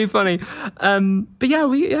really, really funny. But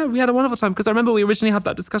we had a wonderful time, because I remember we originally had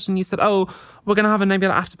that discussion. You said, oh, we're going to have a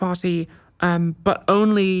Nebula after party, but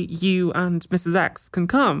only you and Mrs. X can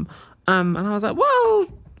come. And I was like, well,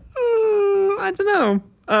 I don't know.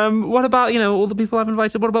 What about, all the people I've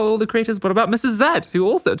invited? What about all the creators? What about Mrs. Z, who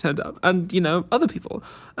also turned up? And, other people.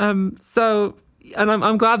 And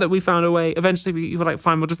I'm glad that we found a way. Eventually, we were like,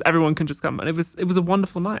 fine, everyone can just come. And it was a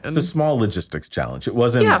wonderful night. And it's a small logistics challenge. It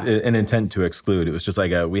wasn't an intent to exclude. It was just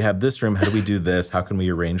like, we have this room. How do we do this? How can we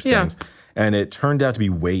arrange things? And it turned out to be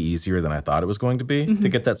way easier than I thought it was going to be to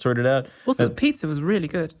get that sorted out. Also, the pizza was really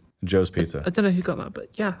good. Joe's Pizza. I don't know who got that, but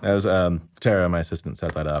yeah. That was Tara, my assistant,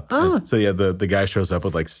 set that up. Oh. So the guy shows up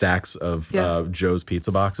with like stacks of Joe's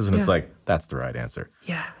Pizza boxes, and it's like, that's the right answer.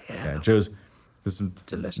 Yeah. Joe's, this is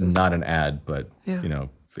delicious. Not an ad, but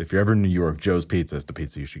if you're ever in New York, Joe's Pizza is the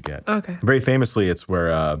pizza you should get. Okay. Very famously, it's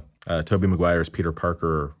where Tobey Maguire's Peter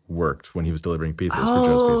Parker worked when he was delivering pizzas for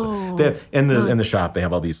Joe's Pizza. In the shop, they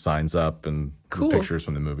have all these signs up and pictures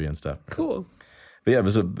from the movie and stuff. Cool. But yeah,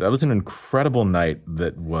 that was an incredible night.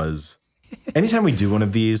 That was. Anytime we do one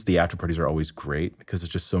of these, the after parties are always great, because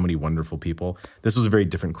it's just so many wonderful people. This was a very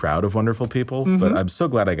different crowd of wonderful people, but I'm so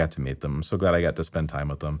glad I got to meet them. I'm so glad I got to spend time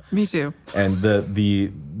with them. Me too. And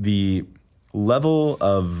the level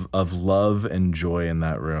of love and joy in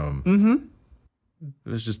that room, it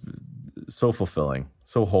was just so fulfilling,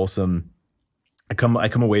 so wholesome. I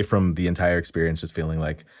come away from the entire experience just feeling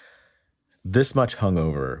like this much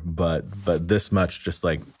hungover, but this much just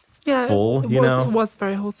like full, it was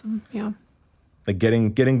very wholesome. Yeah. Like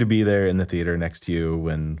getting to be there in the theater next to you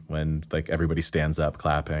when like everybody stands up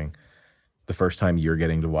clapping. The first time you're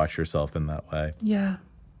getting to watch yourself in that way. Yeah.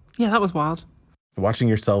 Yeah, that was wild. Watching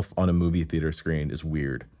yourself on a movie theater screen is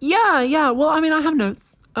weird. Yeah. Well, I mean, I have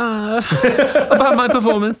notes about my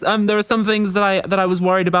performance. There are some things that I was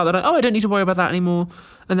worried about I don't need to worry about that anymore.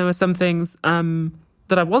 And there were some things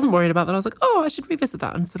that I wasn't worried about that I was like, oh, I should revisit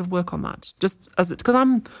that and sort of work on that. Just because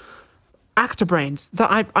I'm actor brained.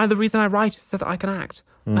 That the reason I write is so that I can act,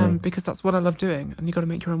 because that's what I love doing, and you got to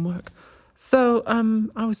make your own work. So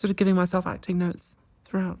I was sort of giving myself acting notes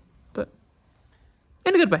throughout, but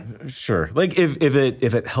in a good way. Sure, like if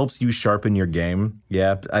it helps you sharpen your game,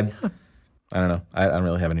 I don't know. I don't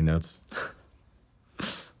really have any notes.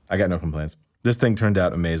 I got no complaints. This thing turned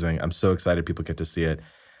out amazing. I'm so excited people get to see it.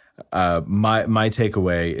 My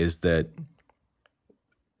takeaway is that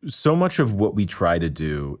so much of what we try to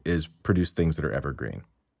do is produce things that are evergreen,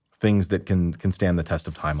 things that can stand the test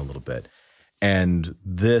of time a little bit. And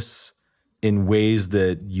this, in ways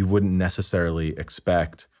that you wouldn't necessarily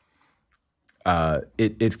expect,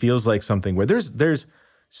 it feels like something where there's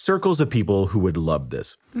circles of people who would love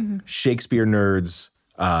this. Shakespeare nerds,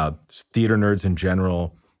 theater nerds in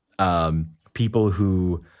general, people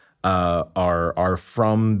who are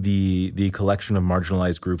from the collection of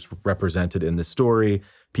marginalized groups represented in the story,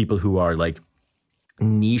 people who are like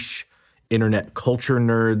niche internet culture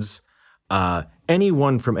nerds,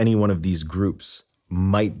 anyone from any one of these groups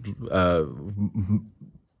might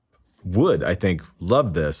would, I think,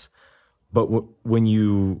 love this. But when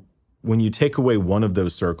you take away one of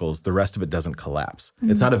those circles, the rest of it doesn't collapse.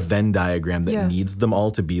 Mm-hmm. It's not a Venn diagram that needs them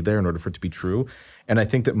all to be there in order for it to be true. And I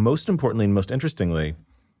think that most importantly and most interestingly,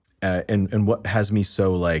 and what has me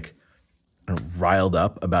so like riled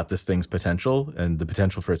up about this thing's potential and the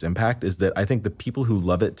potential for its impact is that I think the people who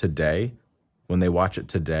love it today, when they watch it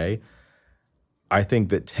today, I think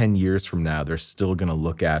that 10 years from now, they're still going to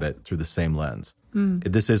look at it through the same lens.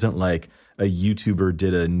 This isn't like a YouTuber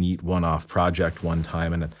did a neat one-off project one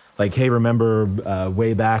time and like, hey, remember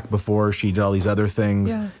way back before she did all these other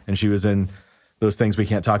things and she was in those things we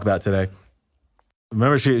can't talk about today.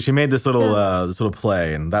 Remember, she made this little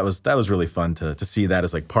play, and that was really fun to see that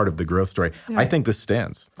as like part of the growth story. Yeah. I think this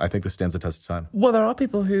stands. I think this stands the test of time. Well, there are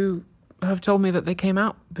people who have told me that they came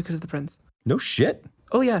out because of the prince. No shit.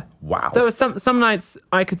 Oh yeah. Wow. There were some nights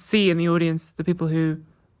I could see in the audience the people who,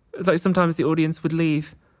 like sometimes the audience would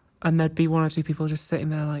leave, and there'd be one or two people just sitting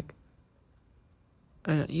there like.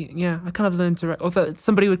 I kind of learned to, or that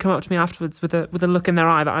somebody would come up to me afterwards with a look in their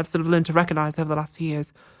eye that I've sort of learned to recognize over the last few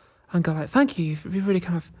years. And go like, thank you, you've really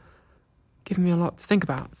kind of given me a lot to think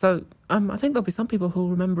about. So I think there'll be some people who'll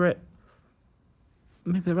remember it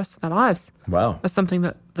maybe the rest of their lives. Wow. As something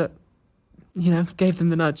that gave them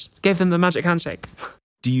the nudge, gave them the magic handshake.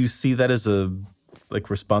 Do you see that as a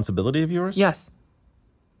responsibility of yours? Yes,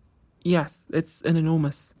 it's an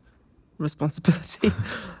enormous responsibility.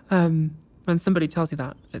 When somebody tells you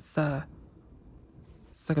that, it's a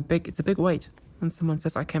big weight. When someone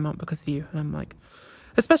says, I came out because of you, and I'm like,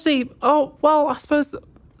 especially, I suppose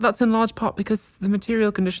that's in large part because the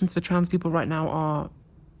material conditions for trans people right now are,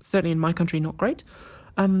 certainly in my country, not great.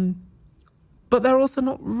 But they're also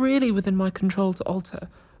not really within my control to alter.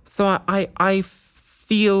 So I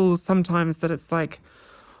feel sometimes that it's like,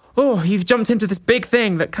 oh, you've jumped into this big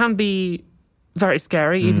thing that can be very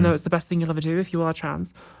scary, even though it's the best thing you'll ever do if you are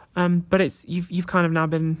trans. But it's you've kind of now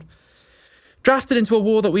been drafted into a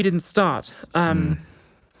war that we didn't start.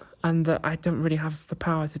 And that I don't really have the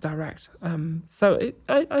power to direct. So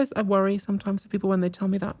I worry sometimes to people when they tell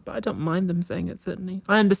me that, but I don't mind them saying it, certainly.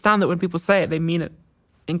 I understand that when people say it, they mean it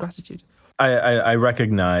in gratitude. I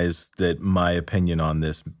recognize that my opinion on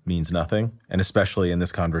this means nothing, and especially in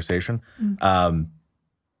this conversation.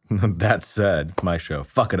 That said, my show,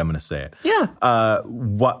 fuck it, I'm going to say it. Yeah.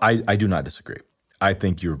 I do not disagree. I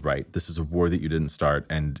think you're right. This is a war that you didn't start,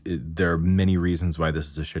 and there are many reasons why this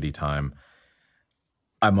is a shitty time.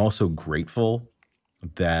 I'm also grateful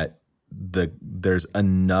that there's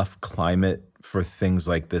enough climate for things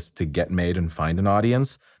like this to get made and find an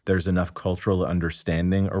audience. There's enough cultural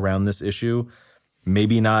understanding around this issue.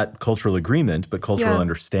 Maybe not cultural agreement, but cultural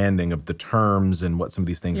understanding of the terms and what some of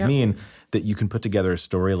these things mean, that you can put together a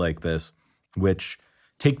story like this, which,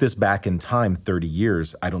 take this back in time 30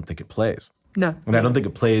 years, I don't think it plays. No. And I don't think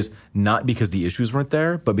it plays not because the issues weren't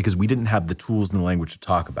there, but because we didn't have the tools and the language to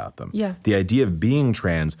talk about them. Yeah. The idea of being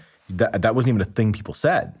trans, that wasn't even a thing people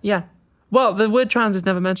said. Yeah. Well, the word trans is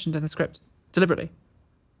never mentioned in the script, deliberately.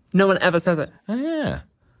 No one ever says it. Oh, yeah.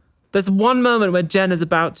 There's one moment where Jen is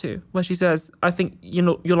about to, where she says, I think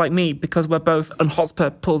you're like me because we're both, and Hotspur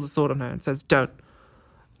pulls a sword on her and says, don't.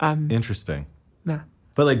 Interesting. Nah.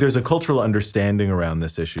 But there's a cultural understanding around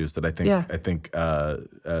this issues that I think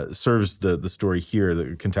serves the story here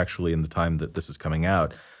that contextually in the time that this is coming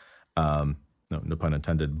out. No pun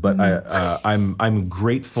intended. But I'm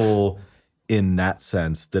grateful in that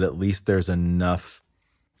sense that at least there's enough.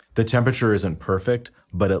 The temperature isn't perfect,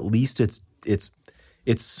 but at least it's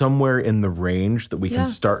somewhere in the range that we can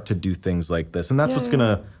start to do things like this, and that's what's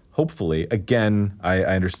gonna hopefully. Again, I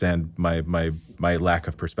understand my lack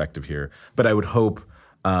of perspective here, but I would hope.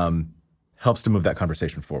 Helps to move that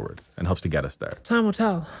conversation forward and helps to get us there. Time will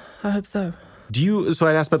tell. I hope so. So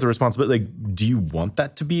I'd ask about the responsibility. Do you want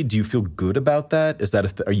that to be? Do you feel good about that? Is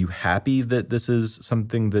that are you happy that this is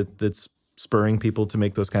something that's spurring people to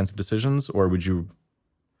make those kinds of decisions, or would you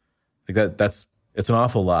like that? It's an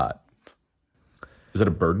awful lot. Is that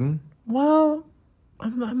a burden? Well,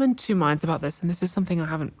 I'm in two minds about this, and this is something I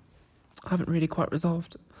haven't really quite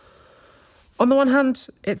resolved. On the one hand,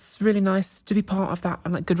 it's really nice to be part of that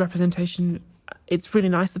and like good representation. It's really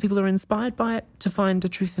nice that people are inspired by it to find a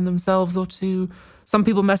truth in themselves, or to some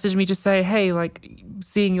people message me to say, hey, like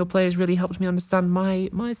seeing your plays really helped me understand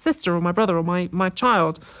my sister or my brother or my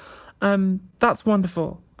child. That's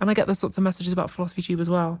wonderful. And I get those sorts of messages about Philosophy Tube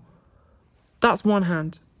as well. That's one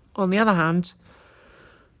hand. On the other hand,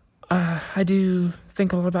 I do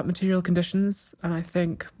think a lot about material conditions, and I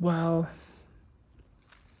think, well,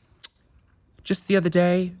 just the other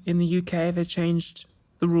day in the UK, they changed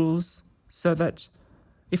the rules so that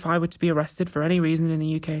if I were to be arrested for any reason in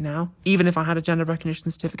the UK now, even if I had a gender recognition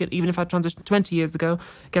certificate, even if I transitioned 20 years ago,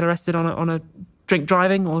 get arrested on a drink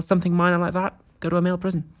driving or something minor like that, go to a male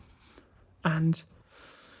prison. And,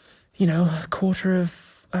 a quarter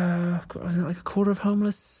of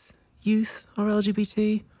homeless youth are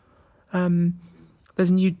LGBT.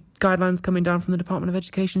 There's new guidelines coming down from the Department of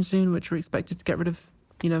Education soon, which are expected to get rid of,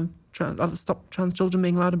 stop trans children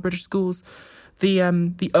being allowed in British schools. The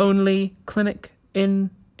only clinic in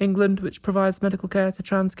England which provides medical care to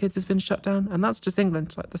trans kids has been shut down, and that's just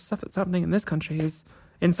England. Like, the stuff that's happening in this country is,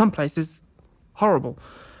 in some places, horrible.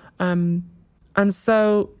 And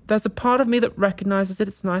so there's a part of me that recognises it.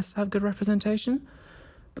 It's nice to have good representation,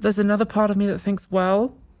 but there's another part of me that thinks,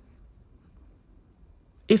 well,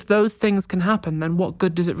 if those things can happen, then what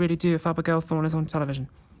good does it really do if Abigail Thorn is on television?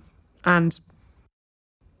 And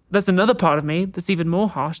there's another part of me that's even more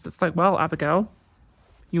harsh, that's like, well, Abigail,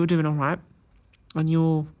 you're doing all right, and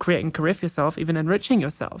you're creating a career for yourself, even enriching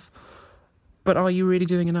yourself. But are you really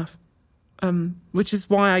doing enough? Which is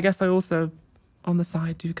why I guess I also, on the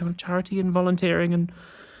side, do kind of charity and volunteering and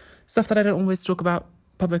stuff that I don't always talk about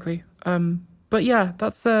publicly. But yeah,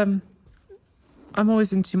 that's I'm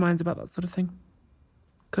always in two minds about that sort of thing.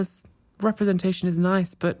 Because representation is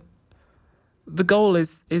nice, but the goal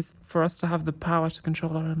is for us to have the power to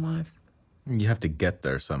control our own lives. You have to get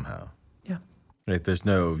there somehow. Yeah. Like,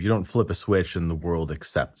 you don't flip a switch and the world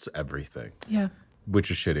accepts everything. Yeah. Which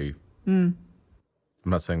is shitty. I'm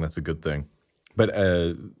not saying that's a good thing. But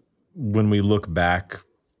when we look back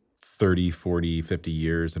 30, 40, 50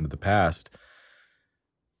 years into the past,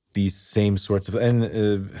 these same sorts of,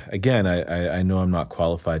 and again, I know I'm not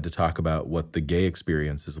qualified to talk about what the gay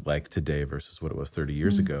experience is like today versus what it was 30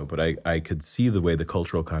 years ago, but I could see the way the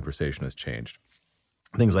cultural conversation has changed.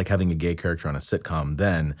 Things like having a gay character on a sitcom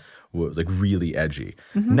then was like really edgy.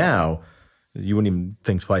 Now, you wouldn't even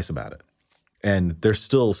think twice about it. And there's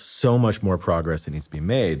still so much more progress that needs to be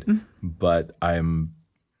made, but I'm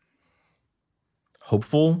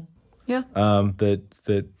hopeful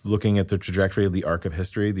that looking at the trajectory of the arc of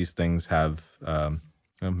history, these things have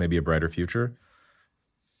maybe a brighter future.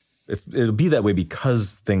 It'll be that way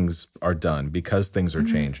because things are done, because things are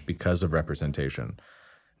changed, because of representation.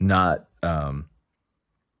 Not, I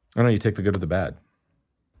don't know, you take the good or the bad.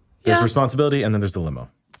 There's responsibility, and then there's the limo.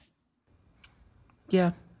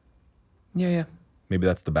 Yeah. Maybe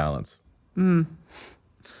that's the balance. Got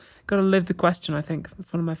to live the question, I think.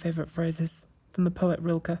 That's one of my favorite phrases from the poet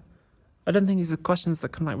Rilke. I don't think these are questions that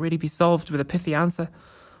can really be solved with a pithy answer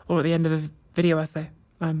or at the end of a video essay.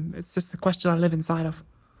 It's just a question I live inside of.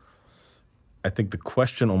 I think the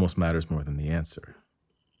question almost matters more than the answer.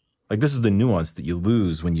 Like, this is the nuance that you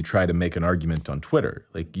lose when you try to make an argument on Twitter.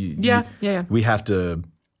 Like, we have to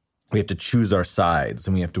choose our sides,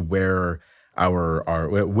 and we have to wear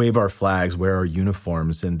wave our flags, wear our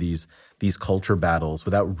uniforms in these culture battles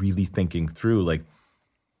without really thinking through. Like,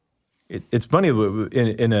 it's funny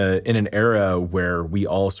in an era where we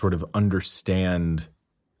all sort of understand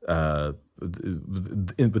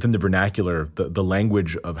within the vernacular, the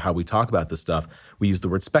language of how we talk about this stuff. We use the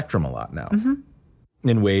word spectrum a lot now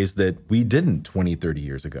in ways that we didn't 20, 30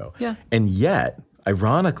 years ago. Yeah. And yet,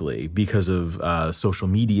 ironically, because of social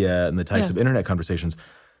media and the types of internet conversations,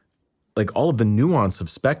 like, all of the nuance of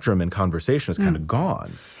spectrum and conversation is kind of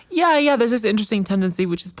gone. Yeah. There's this interesting tendency,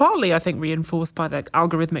 which is partly, I think, reinforced by the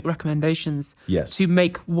algorithmic recommendations to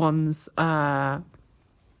make one's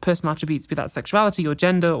personal attributes, be that sexuality or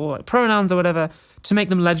gender or pronouns or whatever, to make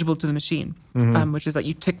them legible to the machine, which is like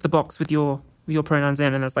you tick the box with your pronouns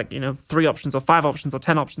in, and there's 3 options or 5 options or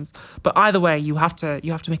 10 options. But either way, you have to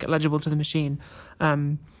make it legible to the machine.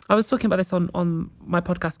 I was talking about this on my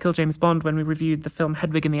podcast, Kill James Bond, when we reviewed the film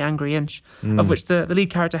Hedwig and the Angry Inch, of which the lead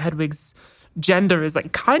character Hedwig's gender is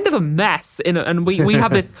kind of a mess. And we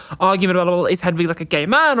have this argument about, well, is Hedwig like a gay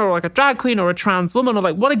man or like a drag queen or a trans woman,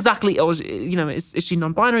 or what exactly, or is she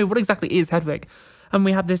non-binary? What exactly is Hedwig? And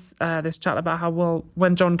we had this chat about how, well,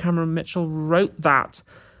 when John Cameron Mitchell wrote that,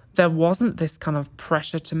 there wasn't this kind of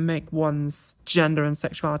pressure to make one's gender and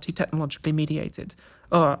sexuality technologically mediated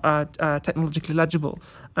or technologically legible.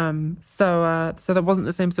 So there wasn't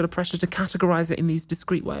the same sort of pressure to categorize it in these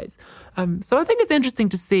discrete ways. So I think it's interesting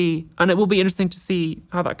to see, and it will be interesting to see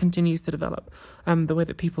how that continues to develop, the way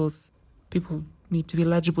that people need to be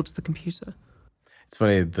legible to the computer. It's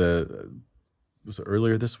funny, was it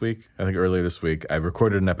earlier this week? I think earlier this week, I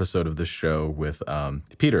recorded an episode of this show with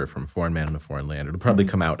Peter from Foreign Man in a Foreign Land. It'll probably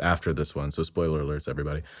come out after this one, so spoiler alerts,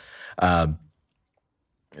 everybody.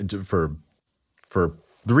 For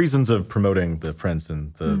the reasons of promoting the Prince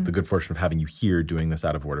and the good fortune of having you here doing this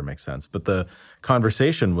out of order makes sense. But the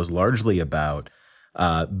conversation was largely about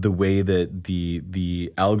the way that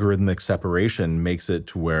the algorithmic separation makes it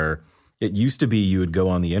to where it used to be you would go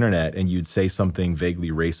on the internet and you'd say something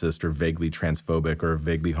vaguely racist or vaguely transphobic or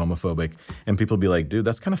vaguely homophobic, and people would be like, dude,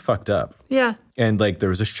 that's kind of fucked up. Yeah. And like there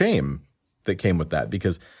was a shame that came with that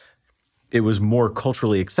because it was more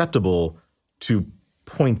culturally acceptable to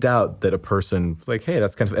point out that a person like, hey,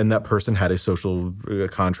 that's kind of, and that person had a social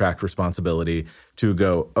contract responsibility to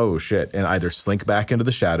go, oh shit, and either slink back into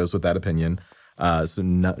the shadows with that opinion,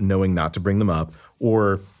 knowing not to bring them up,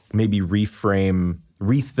 or maybe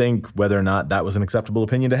rethink whether or not that was an acceptable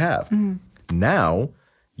opinion to have. Now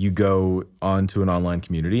you go onto an online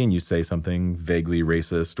community and you say something vaguely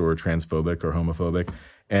racist or transphobic or homophobic,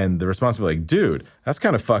 and the response will be like, dude, that's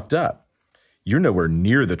kind of fucked up. You're nowhere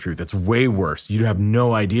near the truth. It's way worse. You have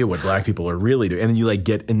no idea what black people are really doing. And then you like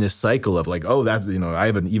get in this cycle of like, oh, that, I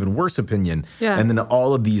have an even worse opinion. Yeah. And then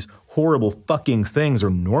all of these horrible fucking things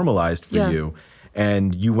are normalized for you.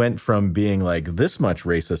 And you went from being like this much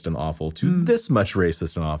racist and awful to this much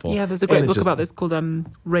racist and awful. Yeah, there's a great book about this called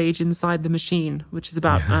Rage Inside the Machine, which is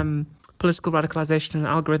about political radicalization and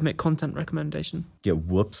algorithmic content recommendation. Yeah,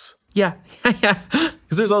 whoops. Yeah, yeah.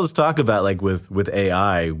 Because there's all this talk about like with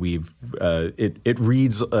AI, it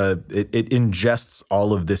reads, it ingests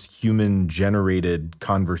all of this human generated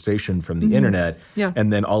conversation from the internet,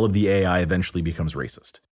 and then all of the AI eventually becomes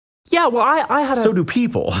racist. Yeah, well, I had so do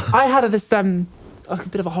people. I had this a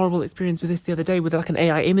bit of a horrible experience with this the other day with like an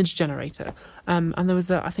AI image generator, and there was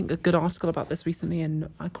I think a good article about this recently in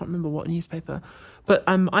I can't remember what newspaper, but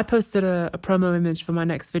I posted a promo image for my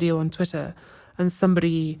next video on Twitter, and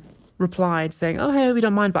somebody replied saying, oh, hey, we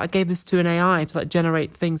don't mind, but I gave this to an AI to like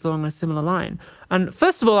generate things along a similar line. And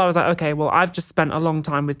first of all, I was like, okay, well, I've just spent a long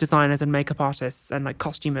time with designers and makeup artists and like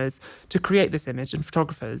costumers to create this image, and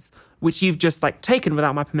photographers, which you've just like taken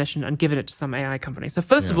without my permission and given it to some AI company. So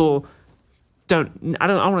first of all, I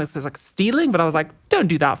don't want to say like stealing, but I was like, don't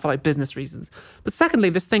do that for like business reasons. But secondly,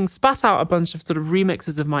 this thing spat out a bunch of sort of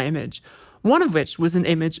remixes of my image, one of which was an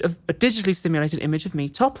image of a digitally simulated image of me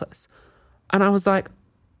topless. And I was like,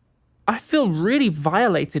 I feel really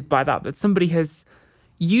violated by that somebody has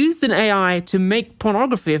used an AI to make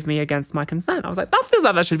pornography of me against my consent. I was like, that feels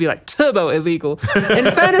like that should be like turbo illegal. In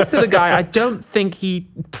fairness to the guy, I don't think he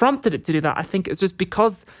prompted it to do that. I think it's just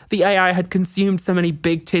because the AI had consumed so many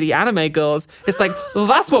big titty anime girls. It's like, well,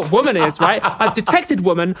 that's what woman is, right? I've detected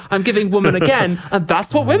woman, I'm giving woman again, and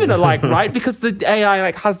that's what women are like, right? Because the AI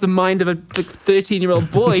like has the mind of a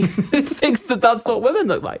 13-year-old boy who thinks that that's what women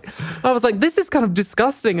look like. I was like, this is kind of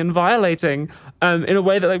disgusting and violating in a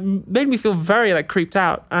way that like made me feel very like creeped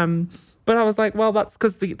out. But I was like, well, that's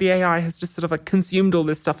because the AI has just sort of like consumed all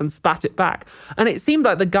this stuff and spat it back. And it seemed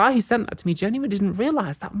like the guy who sent that to me genuinely didn't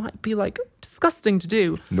realize that might be like disgusting to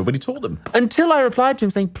do. Nobody told him. Until I replied to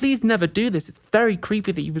him saying, please never do this. It's very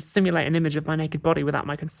creepy that you would simulate an image of my naked body without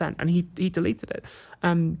my consent. And he deleted it.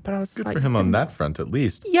 But I was good like, for him on that front, at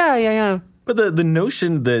least. Yeah. But the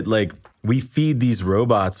notion that like we feed these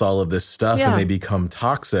robots all of this stuff and they become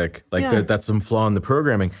toxic, like that's some flaw in the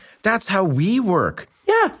programming. That's how we work.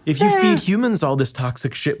 Yeah. If you feed humans all this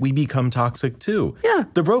toxic shit, we become toxic too. Yeah.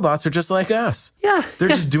 The robots are just like us. Yeah. They're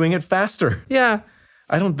just doing it faster. Yeah.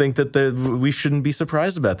 I don't think that we shouldn't be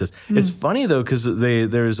surprised about this. It's funny though, because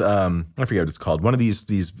there's I forget what it's called. One of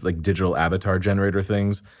these like digital avatar generator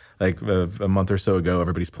things. Like a month or so ago,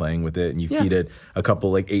 everybody's playing with it, and you feed it a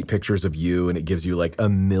couple, like 8 pictures of you, and it gives you like a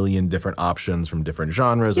million different options from different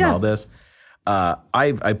genres and all this.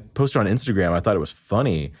 I posted on Instagram, I thought it was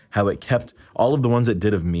funny how it kept all of the ones it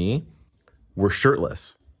did of me were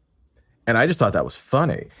shirtless. And I just thought that was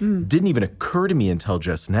funny. Didn't even occur to me until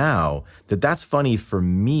just now that that's funny for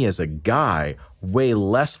me as a guy, way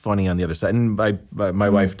less funny on the other side. And my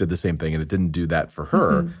wife did the same thing, and it didn't do that for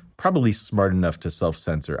her. Probably smart enough to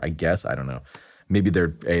self-censor, I guess. I don't know. Maybe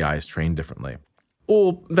their AI is trained differently.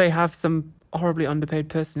 Or they have some horribly underpaid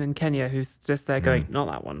person in Kenya who's just there going, not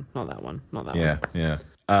that one, not that one, not that one.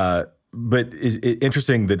 Yeah. But it's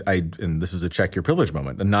interesting that and this is a check your privilege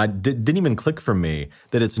moment, and didn't even click for me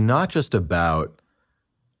that it's not just about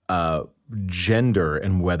gender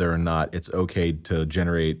and whether or not it's okay to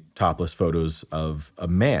generate topless photos of a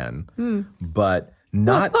man, but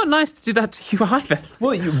well, it's not nice to do that to you either.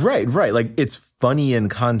 Well, right. Like, it's funny in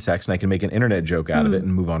context, and I can make an internet joke out of it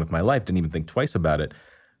and move on with my life. Didn't even think twice about it.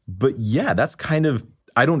 But yeah, that's kind of,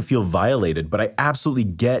 I don't feel violated, but I absolutely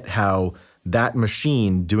get how that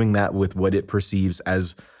machine doing that with what it perceives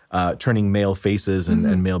as turning male faces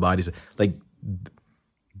and male bodies, like,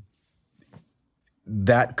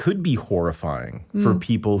 that could be horrifying for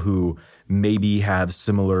people who maybe have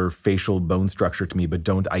similar facial bone structure to me, but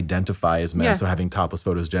don't identify as men. Yeah. So having topless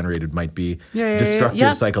photos generated might be Yeah.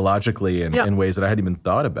 destructive psychologically Yeah. in ways that I hadn't even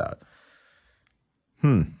thought about.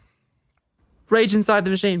 Rage Inside the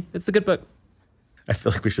Machine. It's a good book. I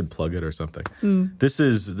feel like we should plug it or something. This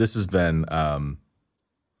has been an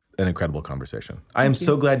incredible conversation. I am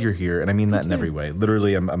so glad you're here, and I mean that in every way.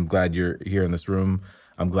 Literally, I'm glad you're here in this room.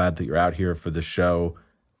 I'm glad that you're out here for the show,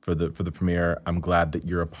 for the premiere. I'm glad that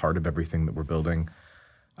you're a part of everything that we're building.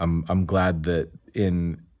 I'm glad that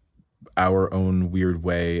in our own weird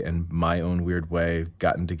way and my own weird way,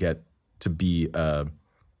 gotten to get to be a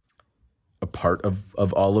part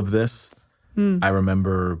of all of this. I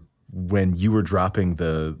remember when you were dropping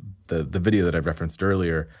the video that I referenced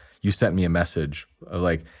earlier, you sent me a message of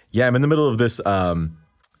like, yeah, I'm in the middle of this the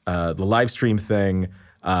live stream thing.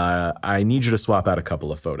 I need you to swap out a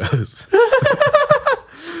couple of photos.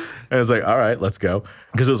 And I was like, all right, let's go.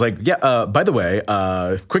 Because it was like, yeah, by the way,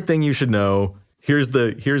 quick thing you should know, here's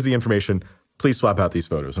the information. Please swap out these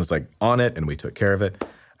photos. And it's like on it, and we took care of it.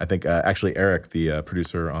 I think actually Eric, the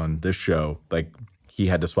producer on this show, like he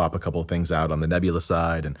had to swap a couple of things out on the Nebula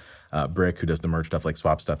side, and Brick, who does the merch stuff, like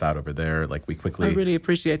swap stuff out over there. Like we quickly. I really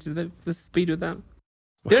appreciated the speed with that.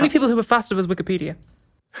 The only people who were faster was Wikipedia.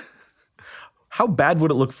 How bad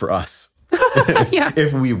would it look for us Yeah.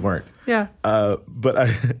 if we weren't? Yeah. But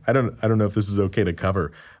I don't know if this is okay to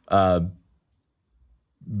cover.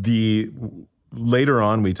 Later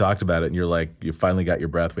on we talked about it, and you're like, you finally got your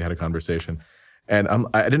breath. We had a conversation, and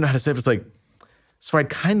I didn't know how to say it. It's like, so I'd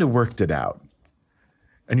kind of worked it out,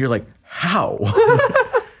 and you're like, how?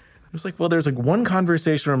 It was like, well, there's like one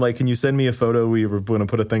conversation where I'm like, can you send me a photo? We were going to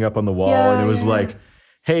put a thing up on the wall, and it was like,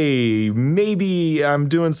 hey, maybe I'm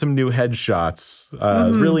doing some new headshots.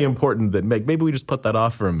 It's really important that maybe we just put that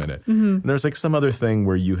off for a minute. And there's like some other thing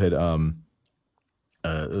where you had it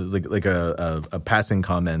was like a passing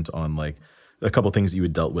comment on like a couple things that you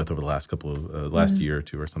had dealt with over the last couple of last year or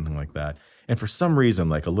two or something like that. And for some reason,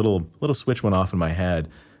 like a little switch went off in my head.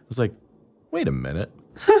 I was like, wait a minute.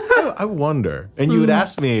 I wonder. And you had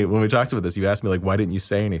asked me when we talked about this, you asked me like, why didn't you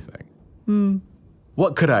say anything?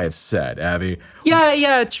 What could I have said, Abby?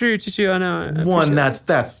 Yeah, true. I know. One,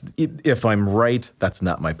 that's if I'm right, that's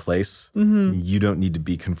not my place. You don't need to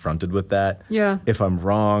be confronted with that. Yeah. If I'm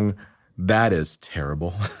wrong, that is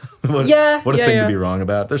terrible. What Yeah, a yeah, thing yeah. to be wrong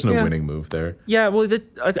about. There's no Yeah. winning move there. Yeah, well,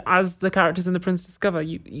 as the characters in The Prince discover,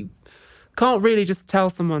 you can't really just tell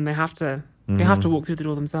someone. They have to walk through the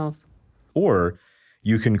door themselves. Or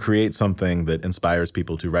you can create something that inspires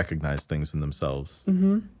people to recognize things in themselves.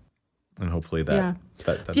 And hopefully that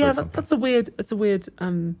does something. That's a weird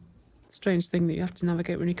strange thing that you have to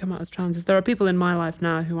navigate when you come out as trans. There are people in my life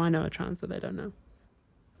now who I know are trans that they don't know.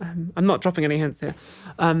 I'm not dropping any hints here,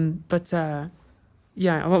 but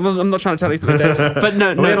yeah, I'm not trying to tell you something, Dave. But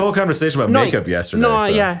no, We had a whole conversation about makeup yesterday. No, so.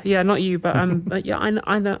 yeah, not you, but but yeah, I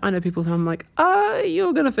know people who I'm like,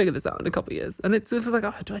 you're gonna figure this out in a couple of years, and it was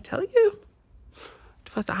like, do I tell you?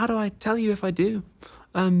 How do I tell you if I do?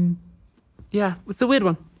 Yeah, it's a weird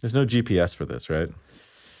one. There's no GPS for this, right?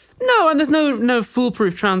 No, and there's no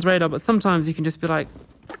foolproof trans radar, but sometimes you can just be like,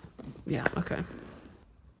 yeah, okay.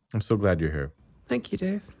 I'm so glad you're here. Thank you,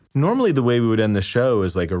 Dave. Normally the way we would end the show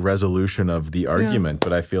is like a resolution of the argument,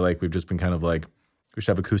 but I feel like we've just been kind of like, we should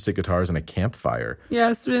have acoustic guitars and a campfire.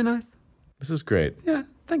 Yeah, it's really nice. This is great. Yeah,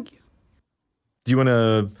 thank you. Do you want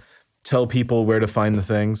to tell people where to find the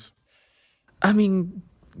things? I mean,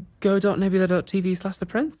 go.nebula.tv/The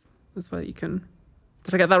Prince. That's where you can...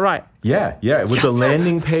 Did I get that right? Yeah. With the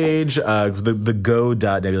landing page, the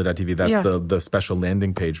go.nebula.tv, that's the special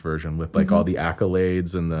landing page version with like all the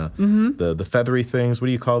accolades and the feathery things. What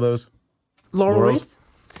do you call those? Laurels?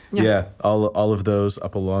 Yeah, all of those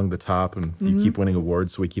up along the top, and you keep winning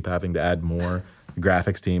awards, so we keep having to add more. The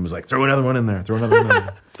graphics team is like, throw another one in there. So my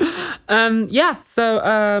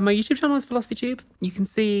YouTube channel is Philosophy Tube. You can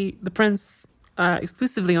see The Prince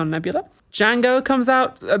exclusively on Nebula. Django comes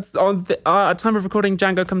out at time of recording.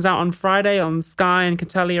 Django comes out on Friday on Sky and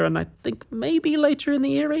Catellia, and I think maybe later in the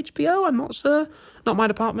year HBO. I'm not sure. Not my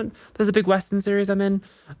department. There's a big Western series I'm in,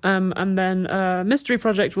 and then Mystery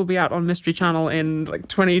Project will be out on Mystery Channel in like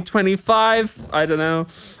 2025. I don't know.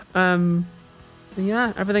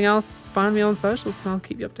 Yeah, everything else, find me on socials, and I'll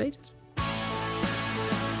keep you updated.